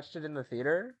 You watched it in the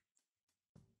theater?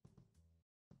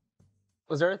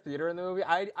 Was there a theater in the movie?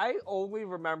 I only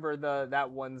remember that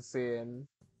one scene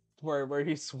where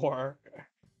he swore,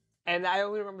 and I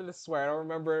only remember the swear. I don't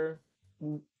remember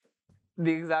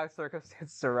the exact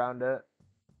circumstances around it.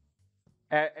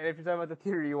 And if you're talking about the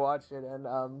theater, you watched it, and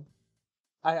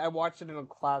I watched it in a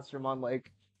classroom on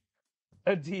like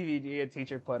a DVD a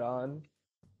teacher put on.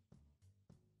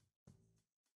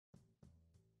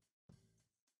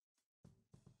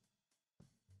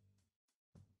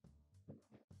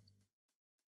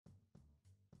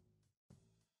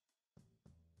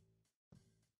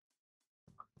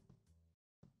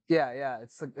 Yeah, yeah.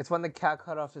 It's when the cat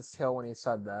cut off his tail when he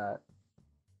said that.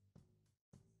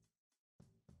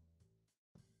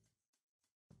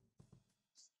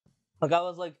 Like I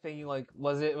was like thinking like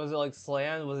was it like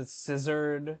slammed? Was it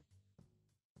scissored?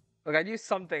 Like I knew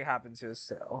something happened to his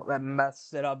tail that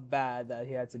messed it up bad that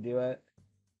he had to do it.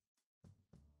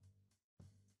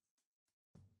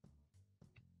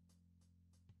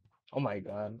 Oh my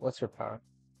god, what's your power?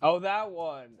 Oh, that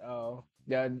one. Oh,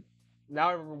 yeah. Now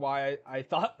I remember why I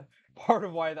thought part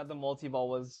of why I thought the multi ball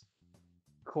was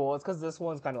cool. It's because this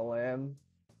one's kind of lame.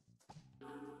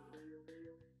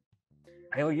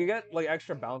 And like you get like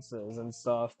extra bounces and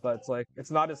stuff, but it's like it's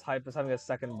not as hype as having a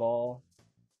second ball.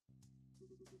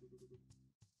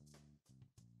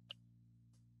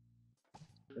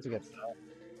 As you get that.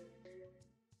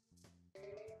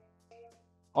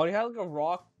 Oh, you had like a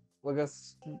rock, like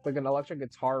like an electric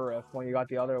guitar riff when you got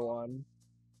the other one.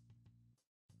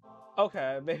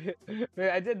 Okay, maybe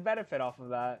I did benefit off of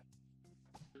that.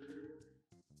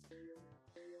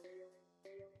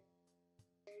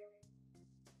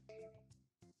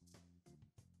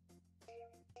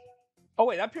 Oh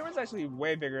wait, that pyramid's actually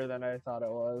way bigger than I thought it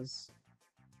was.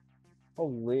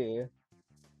 Holy.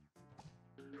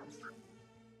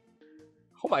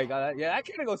 Oh my god, yeah, that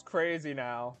kind of goes crazy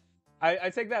now. I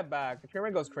take that back. The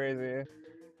pyramid goes crazy.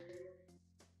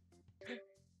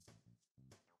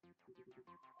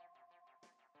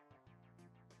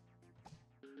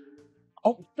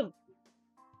 Oh,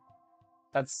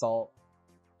 that's salt.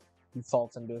 It's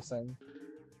salt inducing.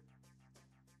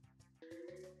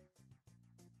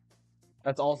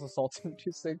 That's also salt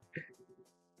inducing.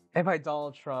 And by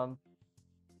Donald Trump.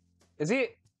 Is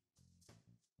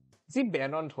he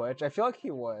banned on Twitch? I feel like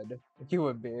he would. He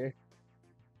would be.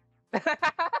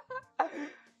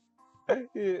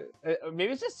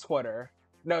 Maybe it's just Twitter.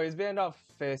 No, he's banned off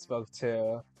Facebook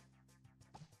too.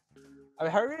 I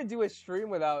mean, how are you gonna do a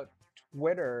stream without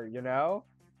Twitter, you know?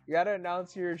 You gotta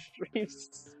announce your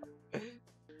streams.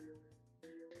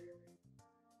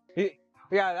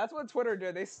 Yeah, that's what Twitter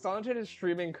did. They stunted his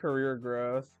streaming career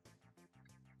growth.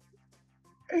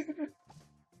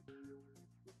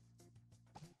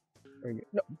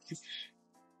 No.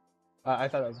 I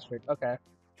thought that was a straight. Okay.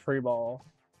 Free ball.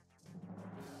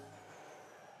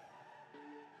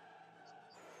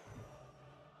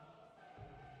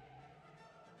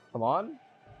 Come on.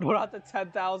 We're at the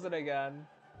 10,000 again.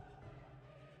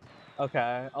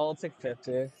 Okay, I'll take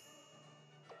 50.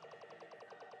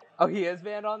 Oh, he is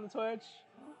banned on the Twitch?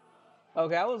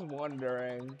 Okay, I was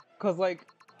wondering. Because, like,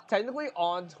 technically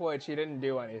on Twitch, he didn't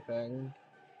do anything.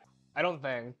 I don't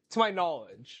think. To my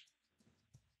knowledge.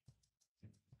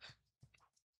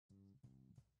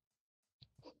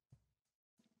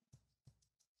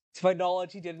 To my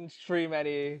knowledge, he didn't stream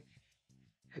any.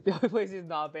 The only place he's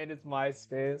not banned is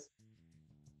MySpace.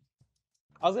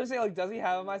 I was gonna say, like, does he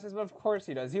have a MySpace? But of course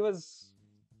he does. He was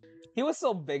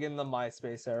so big in the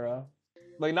MySpace era.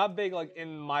 Like, not big, like,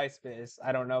 in MySpace.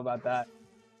 I don't know about that.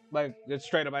 Like, just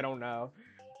straight up, I don't know.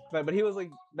 But he was,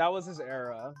 like, that was his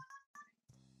era.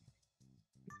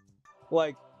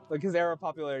 Like his era of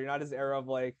popularity, not his era of,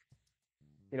 like,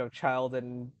 you know, child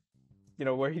and, you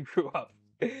know, where he grew up.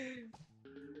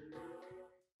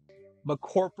 But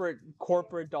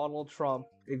corporate Donald Trump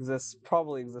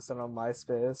probably existed on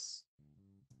MySpace.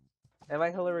 Am I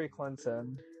Hillary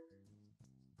Clinton?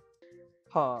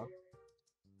 Huh.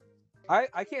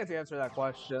 I can't answer that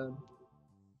question.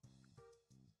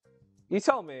 You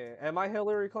tell me, am I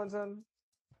Hillary Clinton?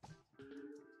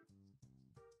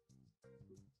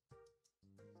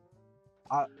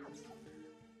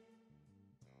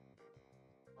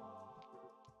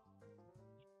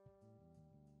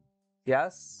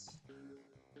 Yes?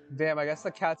 Damn, I guess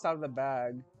the cat's out of the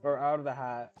bag. Or out of the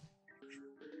hat.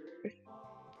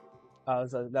 That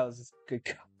was a good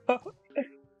go.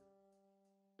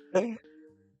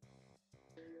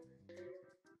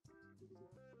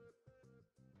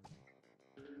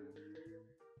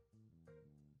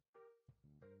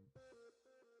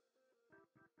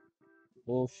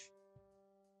 Oof.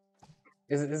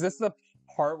 Is this the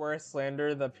part where I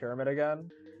slander the pyramid again?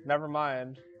 Never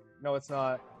mind. No, it's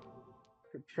not.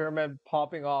 Pyramid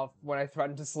popping off when I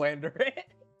threatened to slander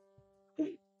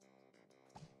it.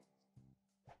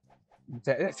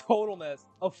 Total miss.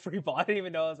 Oh, free ball. I didn't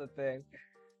even know it was a thing.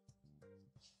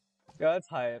 Yeah, that's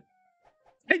hype.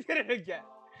 I did it again.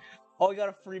 Oh, we got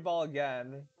a free ball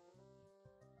again.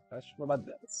 Gosh, what about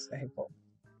this? Ankle.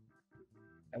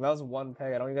 And that was one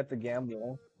peg. I don't even get the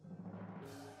gamble.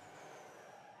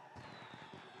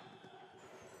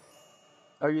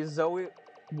 Are you Zoe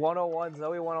 101,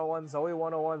 Zoe 101, Zoe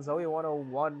 101, Zoe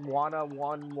 101,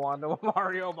 Wana,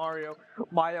 Mario,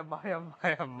 Maya,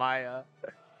 Maya.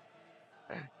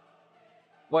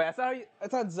 Wait, that's not how you,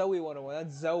 that's not Zoe 101,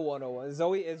 that's Zoe 101.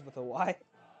 Zoe is with a Y.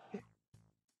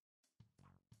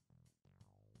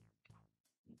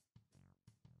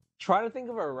 Trying to think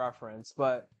of a reference,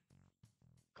 but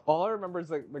all I remember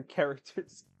is like the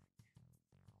characters.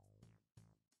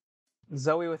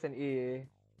 Zoe with an E.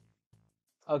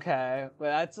 Okay,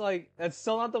 but that's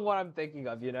still not the one I'm thinking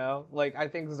of, you know? Like I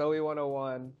think Zoe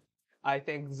 101, I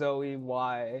think Zoe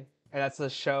Y, and that's the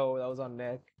show that was on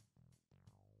Nick.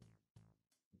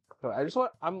 So I just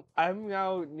want I'm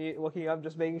now looking up,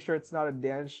 just making sure it's not a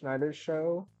Dan Schneider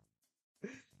show.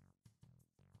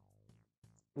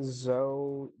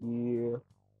 Zoe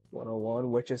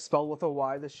 101, which is spelled with a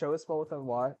Y. The show is spelled with a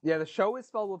Y. Yeah, the show is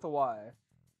spelled with a Y.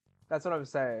 That's what I'm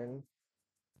saying.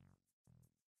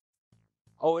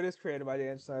 Oh, it is created by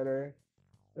Dan Schneider.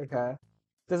 Okay.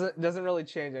 Doesn't really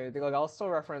change anything. Like I'll still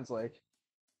reference like,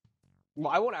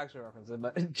 well, I won't actually reference it,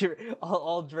 but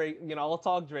I'll Drake, you know, I'll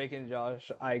talk Drake and Josh,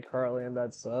 iCarly, and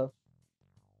that stuff.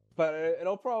 But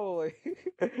it'll probably,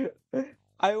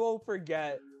 I won't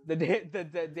forget the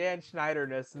Dan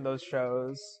Schneiderness in those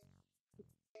shows.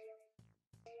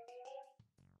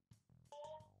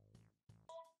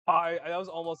 That was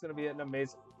almost gonna be an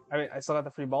amazing. I mean, I still got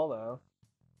the free ball though.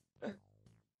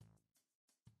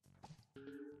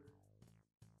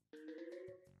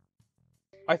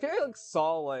 I think I like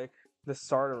saw like the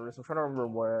start of this. I'm trying to remember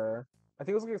where. I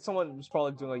think it was like someone was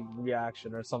probably doing like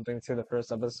reaction or something to the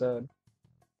first episode.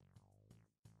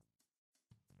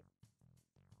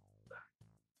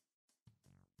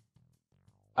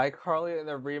 iCarly in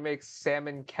the remake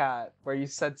Salmon Cat, where you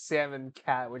said Salmon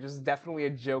Cat, which is definitely a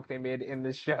joke they made in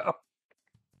the show.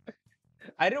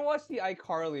 I didn't watch the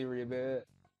iCarly reboot,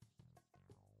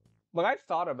 but I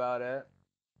thought about it.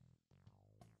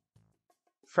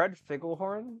 Fred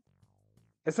Ficklehorn?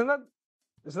 Isn't that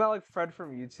like Fred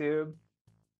from YouTube?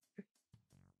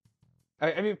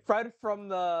 I mean Fred from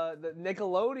the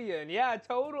Nickelodeon. Yeah,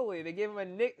 totally. They gave him a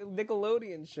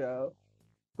Nickelodeon show.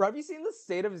 Bro, have you seen the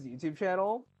state of his YouTube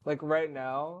channel? Like right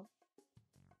now?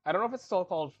 I don't know if it's still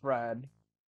called Fred,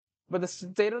 but the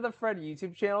state of the Fred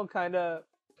YouTube channel kind of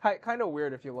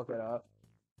weird if you look it up.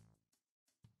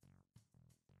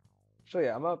 So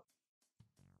yeah, I'm up.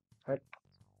 Right.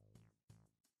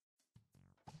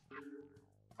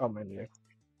 Oh man, yeah.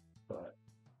 But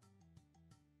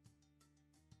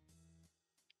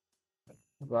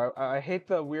bro, I hate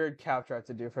the weird capture I have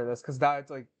to do for this because now it's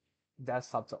like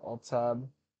desktop to alt tab.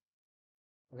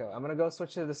 Okay, I'm gonna go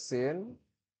switch to the scene.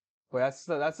 Wait, that's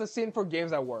the scene for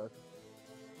games at work.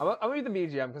 I'm gonna read the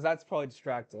BGM because that's probably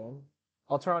distracting.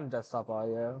 I'll turn on desktop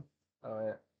audio. Oh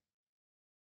wait.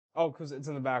 Oh, because it's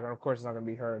in the background. Of course, it's not gonna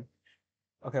be heard.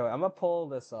 Okay, wait, I'm gonna pull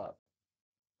this up.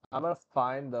 I'm gonna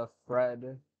find the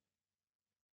Fred.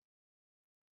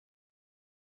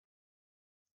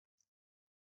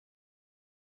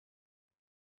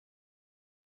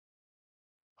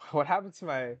 What happened to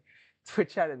my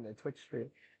Twitch chat in the Twitch stream?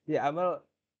 Yeah, I'm gonna.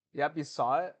 Yep, you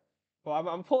saw it. Well,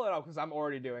 I'm pulling it up because I'm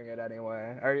already doing it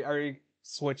anyway. I already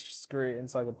switched screen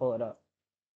so I can pull it up.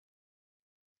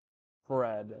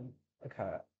 Fred.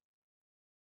 Okay.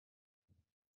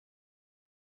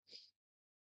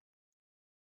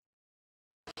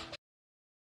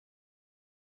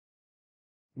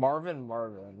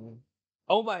 Marvin.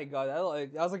 Oh my god,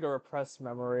 that was like a repressed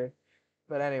memory.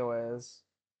 But anyways,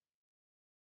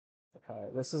 okay,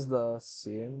 this is the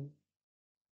scene.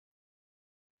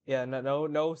 Yeah,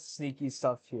 no sneaky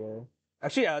stuff here.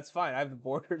 Actually, yeah, that's fine. I have the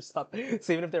borders up,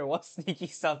 so even if there was sneaky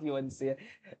stuff, you wouldn't see it.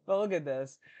 But look at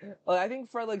this. Like, I think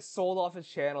Fred like sold off his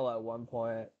channel at one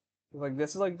point. Like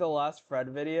this is like the last Fred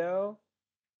video,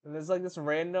 and there's like this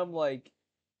random like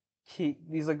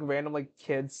these like random like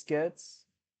kid skits.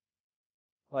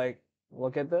 Like,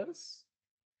 look at this.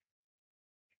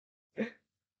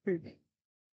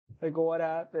 Like, what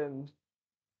happened?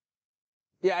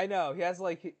 Yeah, I know. He has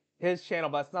like his channel,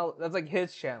 but that's like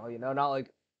his channel, you know, not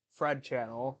like Fred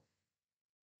channel.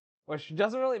 Which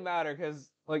doesn't really matter because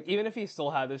like even if he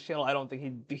still had this channel, I don't think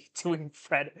he'd be doing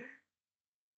Fred.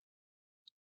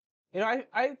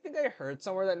 I think I heard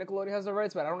somewhere that Nickelodeon has the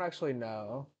rights, but I don't actually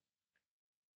know.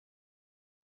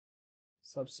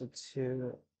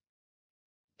 Substitute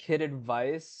Kid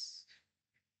Advice.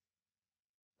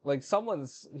 Like someone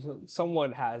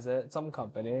has it, some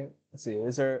company. Let's see.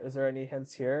 Is there any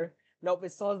hints here? Nope,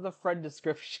 it still has the Fred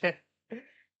description.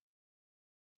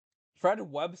 Fred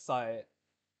website.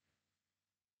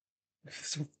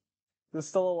 Is it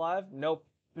still alive? Nope,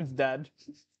 it's dead.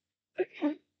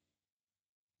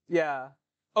 Yeah.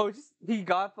 Oh, just he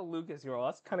got the Lucas URL.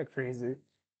 That's kind of crazy.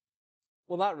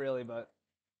 Well, not really, but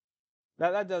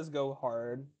that does go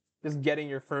hard. Just getting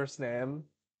your first name.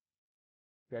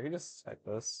 Yeah, I can just type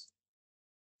this.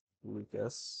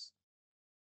 Lucas.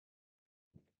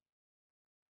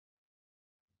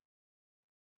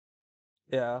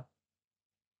 Yeah.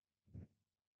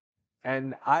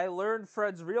 And I learned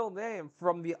Fred's real name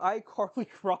from the iCarly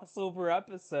crossover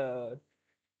episode.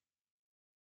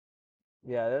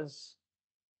 Yeah, it is.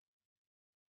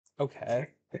 Okay.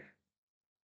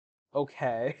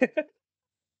 Okay.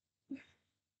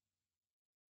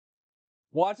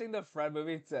 Watching the Fred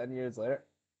movie 10 years later.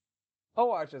 I'll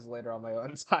watch this later on my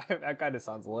own time. That kind of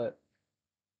sounds lit.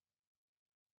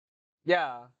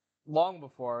 Yeah, long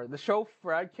before. The show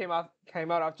Fred came out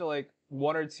after like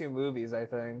one or two movies, I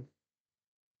think.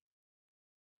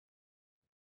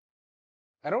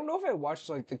 I don't know if I watched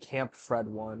like the Camp Fred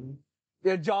one.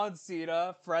 Yeah, John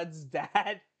Cena, Fred's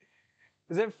dad.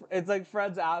 Is it? It's like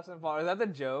Fred's absent father. Is that the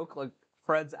joke? Like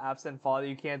Fred's absent father,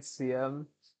 you can't see him.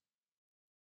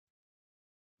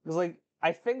 Because like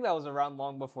I think that was around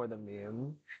long before the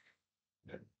meme.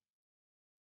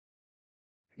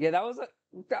 Yeah, that was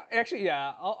actually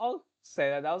yeah. I'll say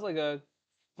that was like a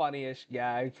funny-ish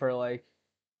gag for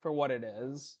what it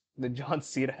is. The John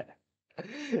Cena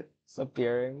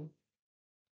appearing.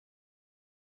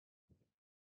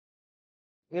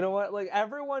 You know what? Like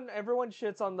everyone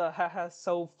shits on the haha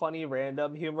so funny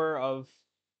random humor of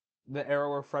the era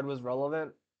where Fred was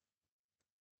relevant.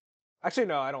 Actually,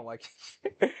 no, I don't like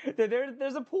it.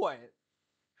 There's a point.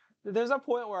 There's a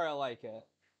point where I like it.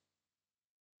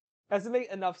 It has to make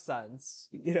enough sense,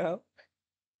 you know?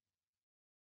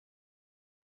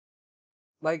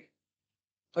 Like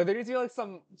there needs to be like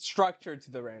some structure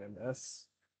to the randomness.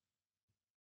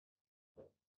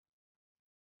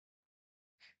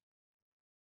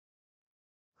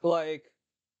 Like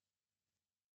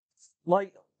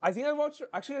like I think I watched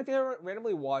actually I think I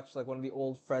randomly watched like one of the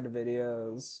old Fred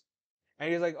videos.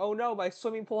 And he's like, "Oh no, my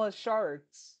swimming pool has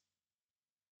sharks."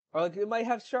 Or like it might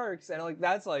have sharks and like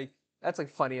that's like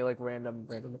funny like random.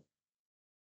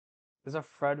 There's a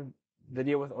Fred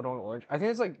video with Odon Orange. I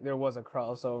think it's like there was a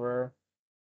crossover.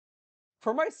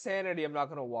 For my sanity, I'm not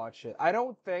gonna watch it. I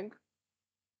don't think.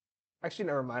 Actually,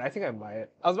 never mind. I think I might.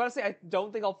 I was about to say I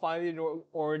don't think I'll find the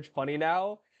orange funny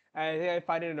now. And I think I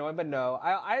find it annoying, but no,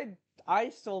 I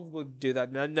still would do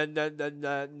that. Nah, nah, nah, nah,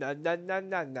 nah, nah, nah, nah,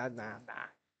 nah, nah, nah, nah.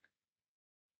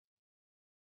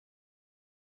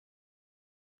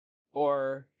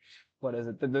 Or what is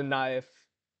it? The knife.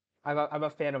 I'm a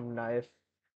fan of knife.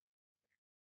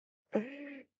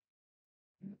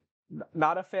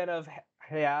 Not a fan of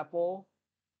Hey Apple,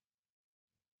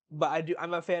 but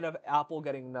I'm a fan of Apple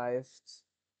getting knifed.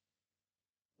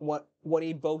 What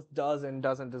he both does and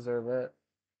doesn't deserve it.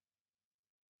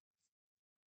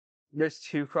 There's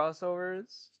two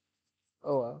crossovers.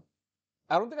 Oh well.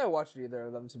 I don't think I watched either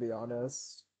of them to be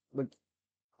honest. Like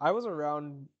I was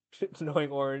around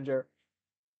knowing Orange or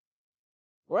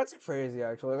well, that's crazy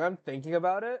actually. Like, I'm thinking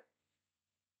about it.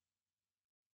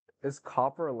 Is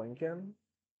Copper Lincoln?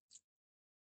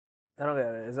 I don't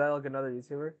get it. Is that like another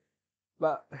YouTuber?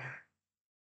 But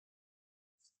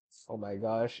oh my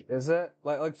gosh, is it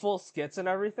like full skits and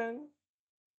everything?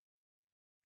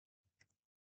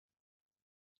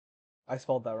 I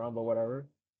spelled that wrong, but whatever.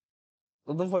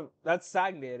 That's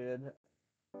stagnated.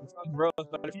 It's not gross,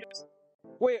 but if you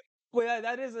wait, wait,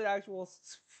 that is an actual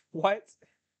what?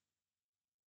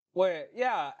 Wait,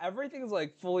 yeah, everything's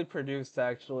like fully produced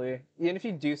actually. Even if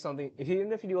you do something,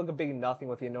 even if you do like a big nothing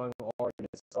with the annoying origin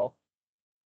itself.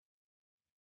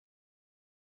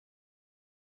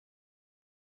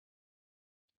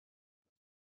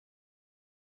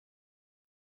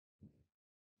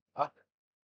 Uh,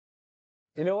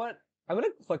 you know what? I'm gonna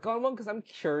click on one because I'm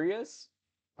curious.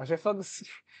 Actually, I feel like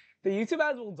the YouTube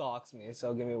ads will dox me,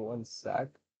 so give me one sec.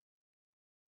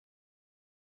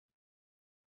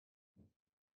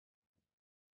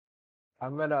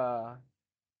 I'm gonna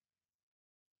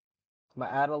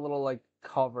add a little like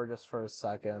cover just for a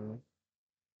second.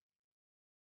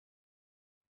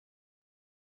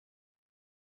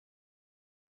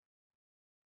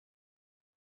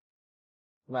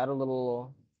 I'm gonna add a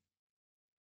little.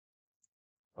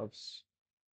 Oops.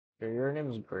 Your name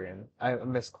is green. I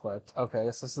misclicked. Okay,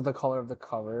 so this is the color of the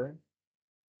cover.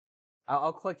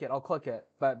 I'll click it. I'll click it.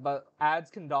 But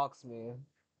ads can dox me.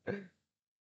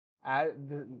 Ad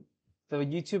the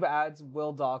YouTube ads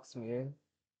will dox me.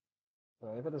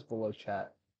 Let me put this below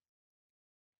chat.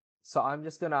 So I'm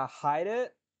just gonna hide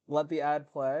it. Let the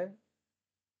ad play.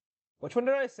 Which one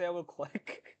did I say I would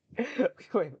click?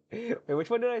 wait, which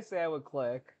one did I say I would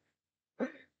click?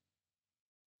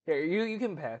 Here, you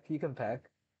can pick. You can pick.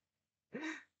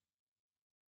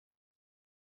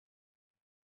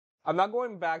 I'm not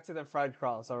going back to the Fred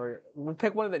crossover. We'll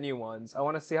pick one of the new ones. I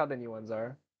want to see how the new ones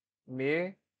are.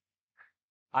 Me?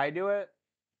 I do it?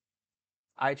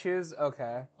 I choose?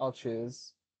 Okay, I'll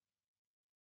choose.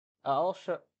 I'll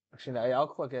show. Actually, no, I'll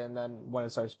click it and then when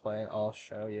it starts playing, I'll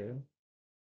show you.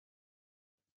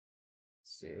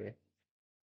 Let's see.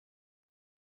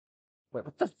 Wait,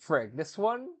 what the frig? This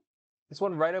one? This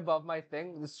one right above my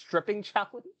thing? The stripping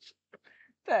challenge?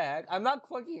 The heck? I'm not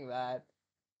clicking that.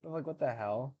 I'm like, what the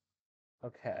hell?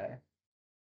 Okay.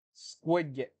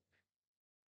 Squid Game.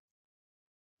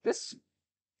 This.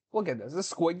 Look at this. The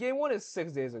Squid Game one is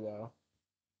 6 days ago.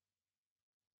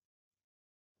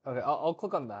 Okay, I'll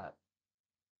click on that.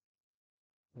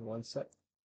 One sec.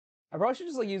 I probably should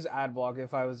just like use ad block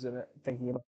if I was thinking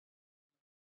about.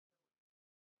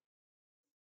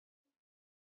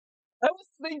 I was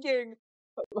thinking.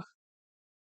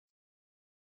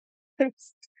 I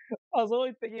was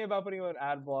only thinking about putting an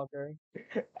ad blocker,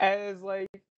 and it's like,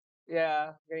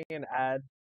 yeah, getting an ad.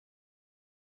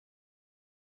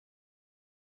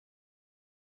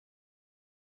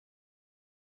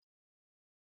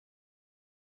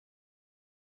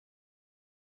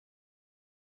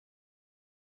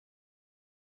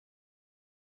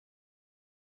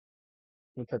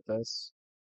 Look at this.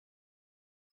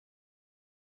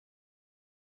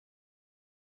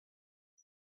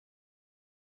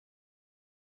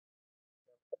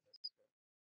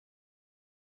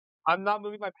 I'm not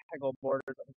moving my Peggle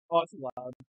borders. Oh, it's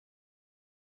loud.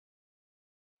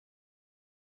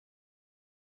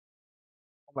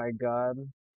 Oh my god.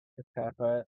 Okay,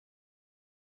 but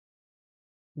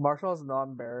Marshall's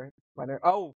non-bear.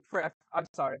 Oh, frick. I'm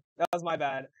sorry. That was my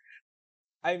bad.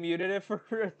 I muted it for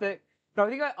a thing. No, I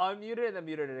think I unmuted it and then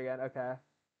muted it again. Okay.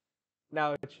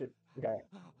 Now it should. Okay.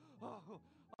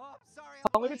 Sorry,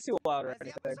 Tell me if it's too loud or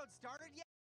anything.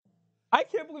 I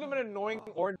can't believe I'm an annoying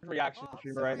orange reaction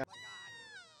streamer right now.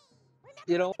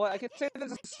 You know what? I can say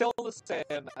this is still the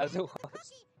same as it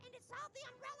was.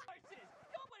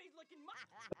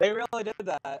 They really did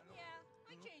that. Yeah,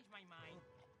 I changed my mind.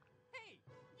 Hey,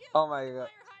 you, Oh my god. fire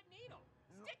hot needle.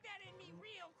 Stick that in me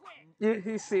real quick.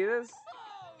 You see this?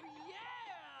 Oh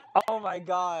yeah. Oh my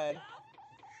god.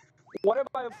 What am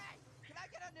I? Hey, can I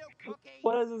get a new cookie?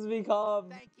 What has this become?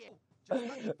 Thank you. Just let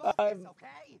me focus,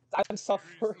 okay? I'm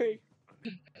suffering.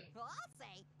 Well, I'll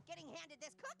say, getting handed this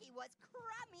cookie was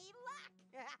crummy luck.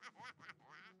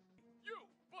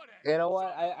 You know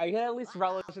what? I can at least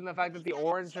relish in the fact that the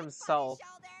orange himself.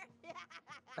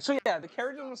 Actually, yeah, the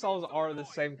characters themselves are the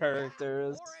same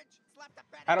characters.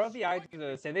 I don't know if the items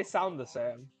are the same. They sound the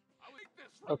same.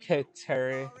 Okay,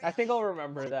 Terry. I think I'll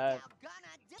remember that.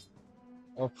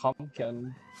 Oh,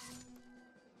 pumpkin.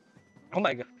 Oh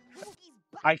my god.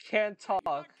 I can't talk.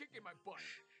 What?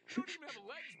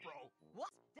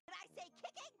 Did I say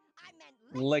kicking? I meant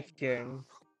Licking.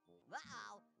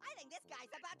 Uh-oh. I think this guy's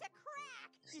about to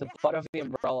crack. It's the butt of the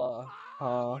umbrella.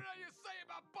 What do you say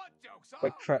about butt jokes, huh?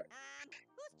 Like crack.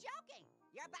 Who's joking?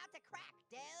 You're about to crack,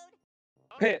 dude.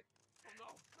 Wait.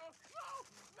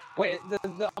 Oh, no.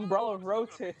 Wait, the umbrella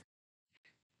rotated.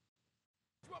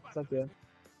 Is that good?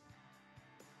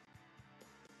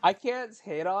 I can't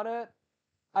hate on it.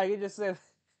 I can just say.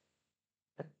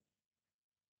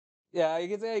 Yeah, you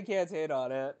can say I can't hate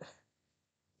on it.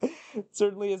 It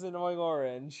certainly is annoying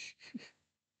orange.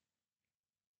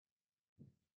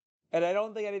 And I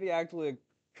don't think anything actually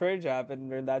cringe happened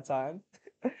during that time.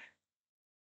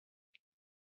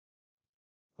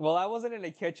 Well, I wasn't in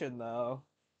a kitchen though.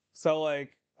 So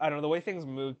like, I don't know, the way things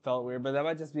moved felt weird, but that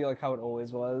might just be like how it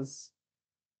always was.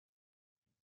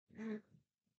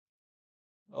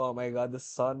 Oh my god, the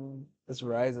sun is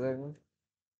rising.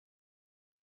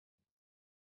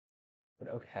 But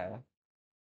okay.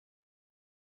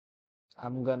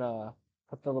 I'm gonna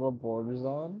put the little borders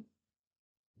on.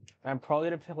 I'm probably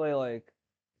gonna play like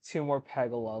 2 more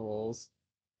Peggle levels,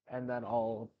 and then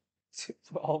I'll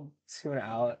tune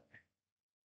out.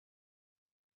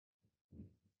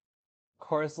 Of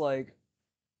course, like.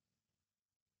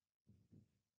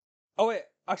 Oh wait,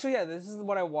 actually, yeah, this is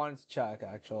what I wanted to check.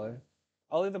 Actually,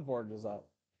 I'll leave the borders up.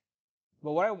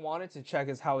 But what I wanted to check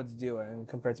is how it's doing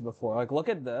compared to before. Like, look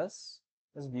at this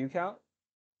view count.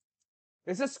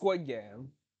 It's a Squid Game.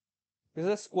 This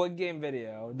is a Squid Game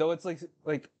video, though it's like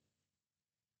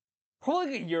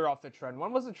probably like a year off the trend.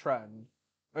 When was the trend?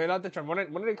 I mean, not the trend. When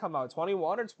did it come out?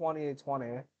 21 or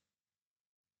 2020?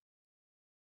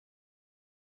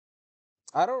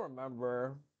 I don't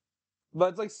remember, but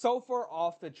it's like so far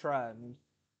off the trend.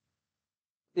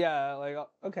 Yeah, like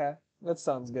okay, that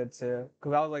sounds good too.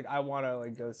 Cause I was like, I want to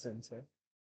like go soon too.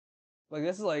 Like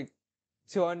this is like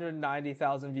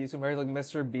 290,000 views compared to like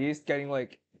Mr. Beast getting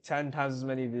like 10 times as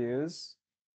many views,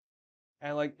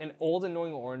 and like an old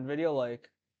annoying orange video like.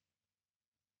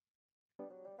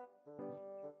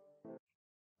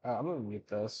 I'm gonna mute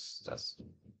this just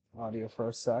audio for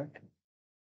a sec,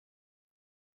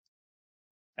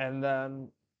 and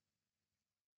then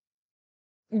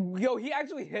yo, he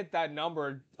actually hit that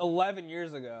number 11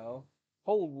 years ago.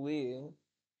 Holy.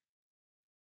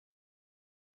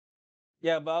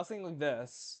 Yeah, but I was thinking like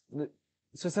this.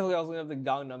 Specifically, I was looking at the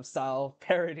Gangnam Style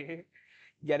parody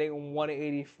getting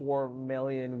 184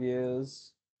 million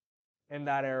views in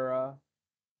that era.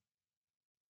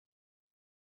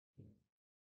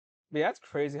 But yeah, it's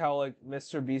crazy how like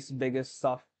Mr. Beast's biggest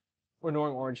stuff were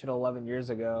Annoying Orange hit 11 years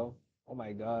ago. Oh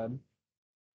my god.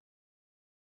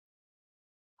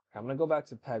 I'm gonna go back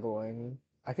to Peggling.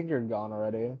 I think you're gone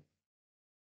already.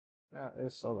 Yeah,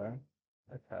 it's still there.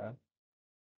 Okay.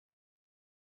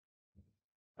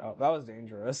 Oh, that was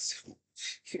dangerous.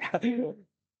 I don't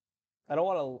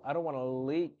wanna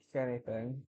leak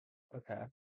anything. Okay.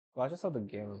 Well, I just how the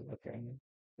game is looking.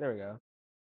 There we go.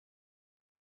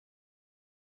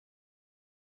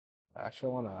 I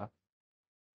actually wanna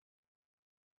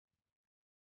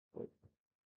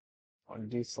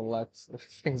deselect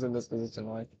things in this position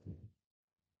like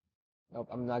nope,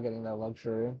 I'm not getting that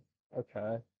luxury.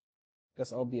 Okay.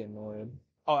 Guess I'll be annoyed.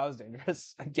 Oh, that was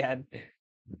dangerous. Again.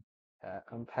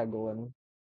 I'm Peggling.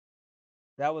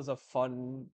 That was a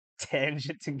fun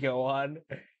tangent to go on.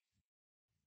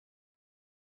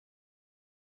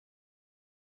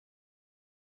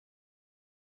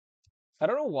 I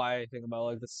don't know why I think about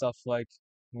like this stuff like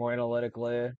more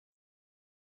analytically.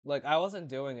 Like I wasn't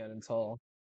doing it until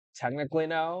technically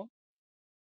now.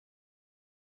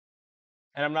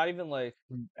 And I'm not even like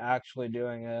actually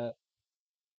doing it.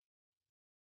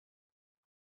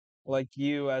 Like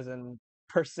you as in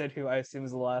person who I assume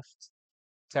is left,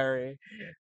 Terry,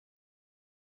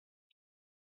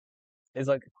 is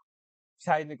like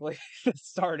technically the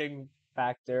starting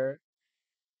factor.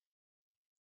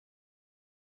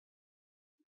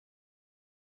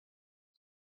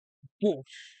 Ooh.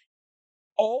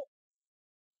 Oh,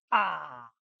 ah,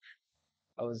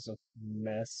 that was a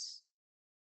mess.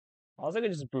 I was gonna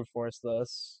just brute force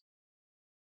this,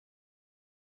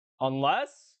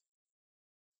 unless.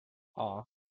 Oh,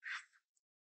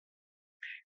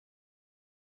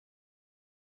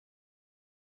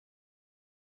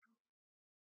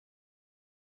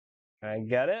 can I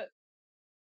get it?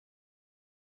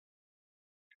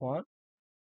 Come on.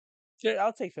 Dude,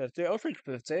 I'll take 50. I'll take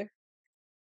 50.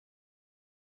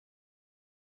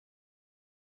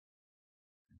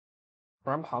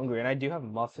 I'm hungry and I do have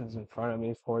muffins in front of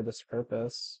me for this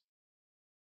purpose.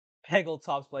 Peggle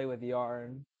tops play with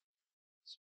yarn.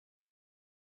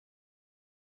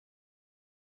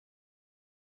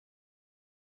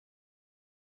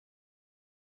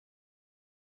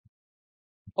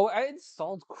 Oh, I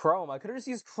installed Chrome. I could have just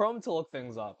used Chrome to look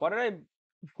things up. Why did I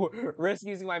risk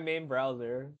using my main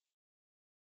browser?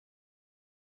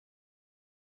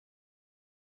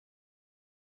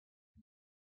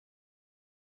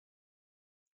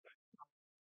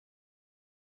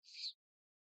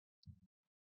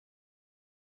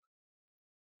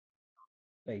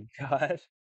 Thank God.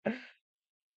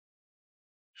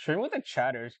 Stream with a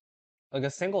chatter. Like a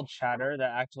single chatter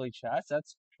that actually chats?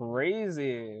 That's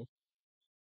crazy.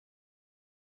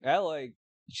 That like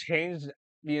changed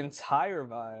the entire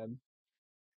vibe.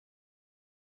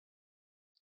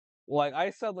 Like I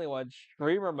suddenly went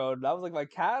streamer mode. That was like my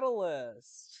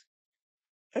catalyst.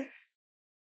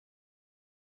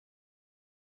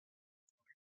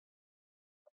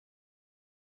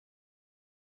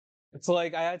 It's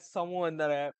like I had someone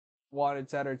that I wanted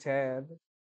to entertain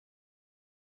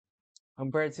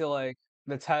compared to like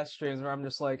the test streams where I'm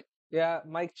just like, yeah,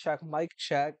 mic check, mic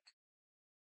check.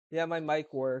 Yeah, my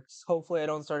mic works. Hopefully I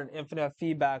don't start an infinite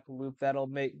feedback loop that'll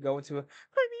make go into a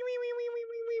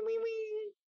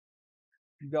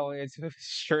going into a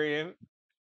stream.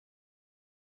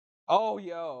 Oh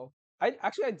yo. I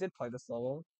did play this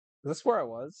level. Is this where I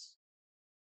was?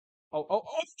 Oh.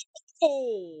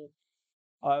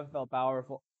 Oh, I felt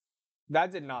powerful.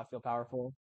 That did not feel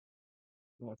powerful.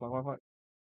 Come on.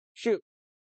 Shoot.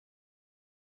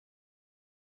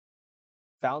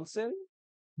 Bouncing?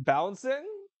 Bouncing?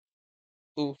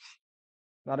 Oof.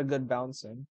 Not a good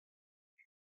bouncing.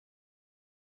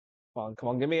 Come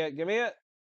on, give me it.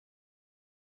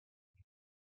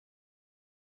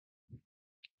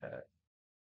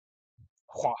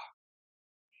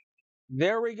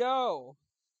 There we go.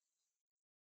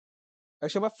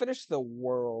 Actually, I'm gonna finish the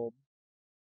world.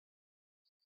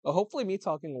 Hopefully me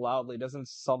talking loudly doesn't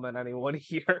summon anyone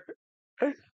here.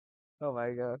 Oh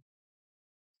my god.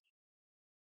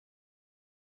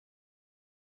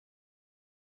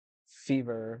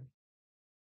 Fever.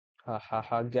 Ha ha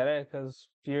ha. Get it? Because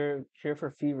fear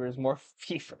for fever is more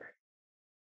fever.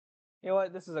 You know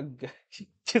what? This is a good,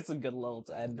 just a good level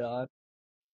to end on.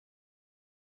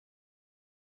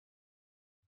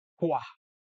 Wow.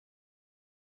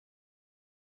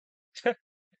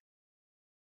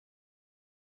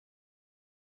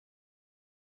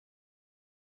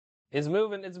 It's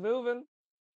moving.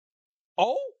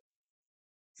 Oh!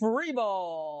 Free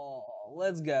ball!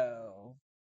 Let's go.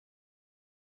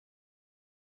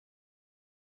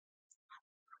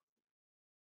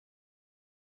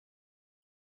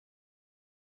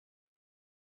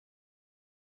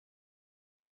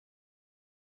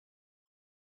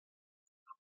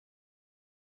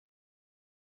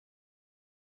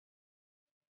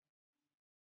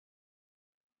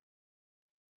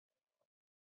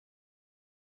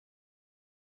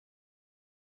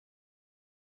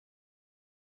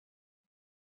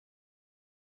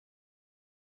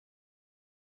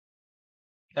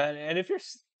 And if you're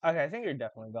okay, I think you're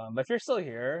definitely gone. But if you're still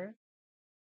here,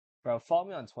 bro, follow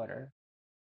me on Twitter.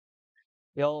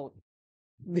 You'll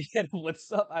get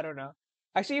what's up. I don't know.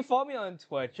 Actually, you follow me on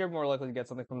Twitch. You're more likely to get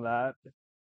something from that.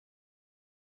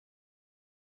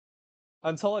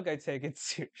 Until like I take it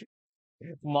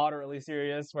moderately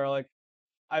serious, where like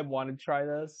I want to try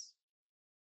this.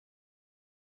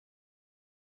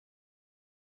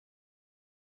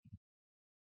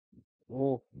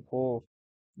 Oh,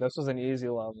 this was an easy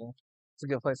level. It's a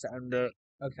good place to end it.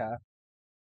 Okay.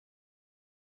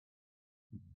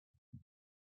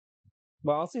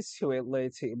 But honestly, it's too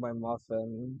late to eat my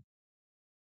muffin.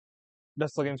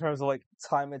 Just like in terms of like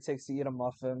time it takes to eat a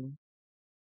muffin.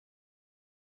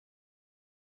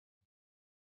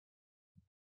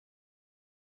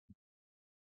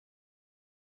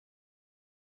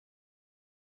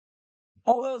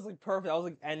 Oh, that was like perfect. That was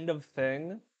like end of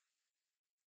thing.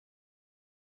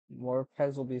 More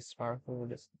pegs will be sparkling.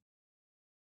 Just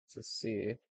to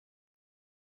see.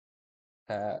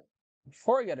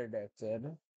 Before I get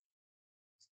addicted.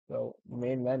 So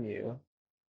main menu.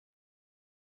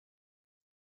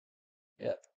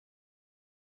 Yeah.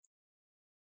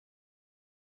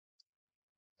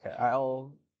 Okay,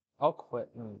 I'll quit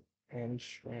and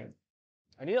stream.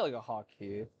 I need like a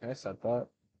hotkey. Can I set that?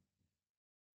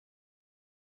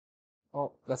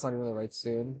 Oh, that's not even the right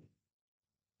scene.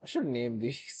 I should name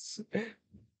these.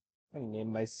 I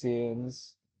name my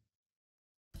scenes.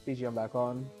 BGM back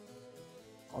on.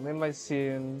 I'll name my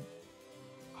scene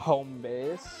home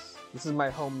base. This is my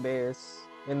home base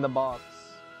in the box.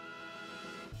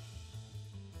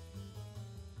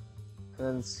 And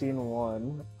then scene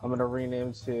 1, I'm gonna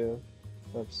rename to.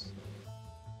 Oops.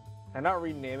 And not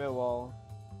rename it well.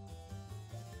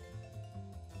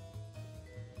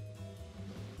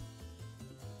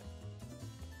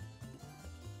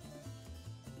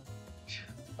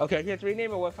 Okay, you have to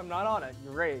rename it if I'm not on it.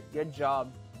 Great, good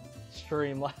job.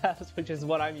 Streamlabs, which is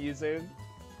what I'm using.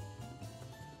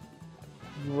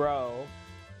 Bro.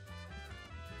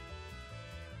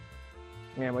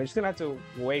 Man, we're just gonna have to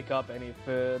wake up any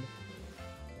food.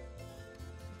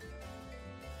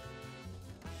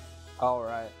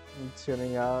 Alright, I'm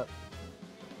tuning out.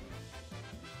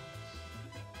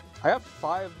 I have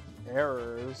 5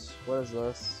 errors. What is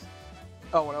this?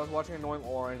 Oh, when I was watching Annoying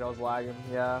Orange, I was lagging,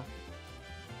 yeah.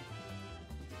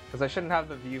 Because I shouldn't have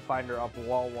the viewfinder up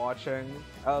while watching.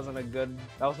 That wasn't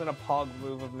a pog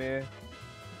move of me.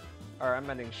 Alright, I'm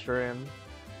ending stream.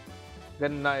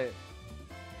 Good night.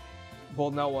 Well,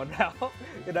 no one now.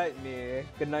 Good night, me.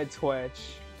 Good night,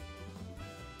 Twitch.